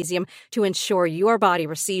of magnesium to ensure your body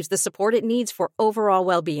receives the support it needs for overall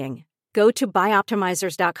well-being. Go to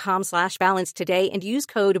bioptimizers.com/balance today and use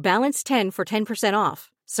code BALANCE10 for 10%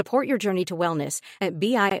 off. Support your journey to wellness at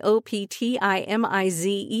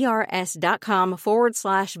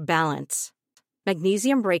bioptimizers.com/balance.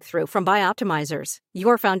 Magnesium Breakthrough from Bioptimizers,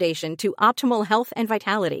 your foundation to optimal health and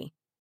vitality.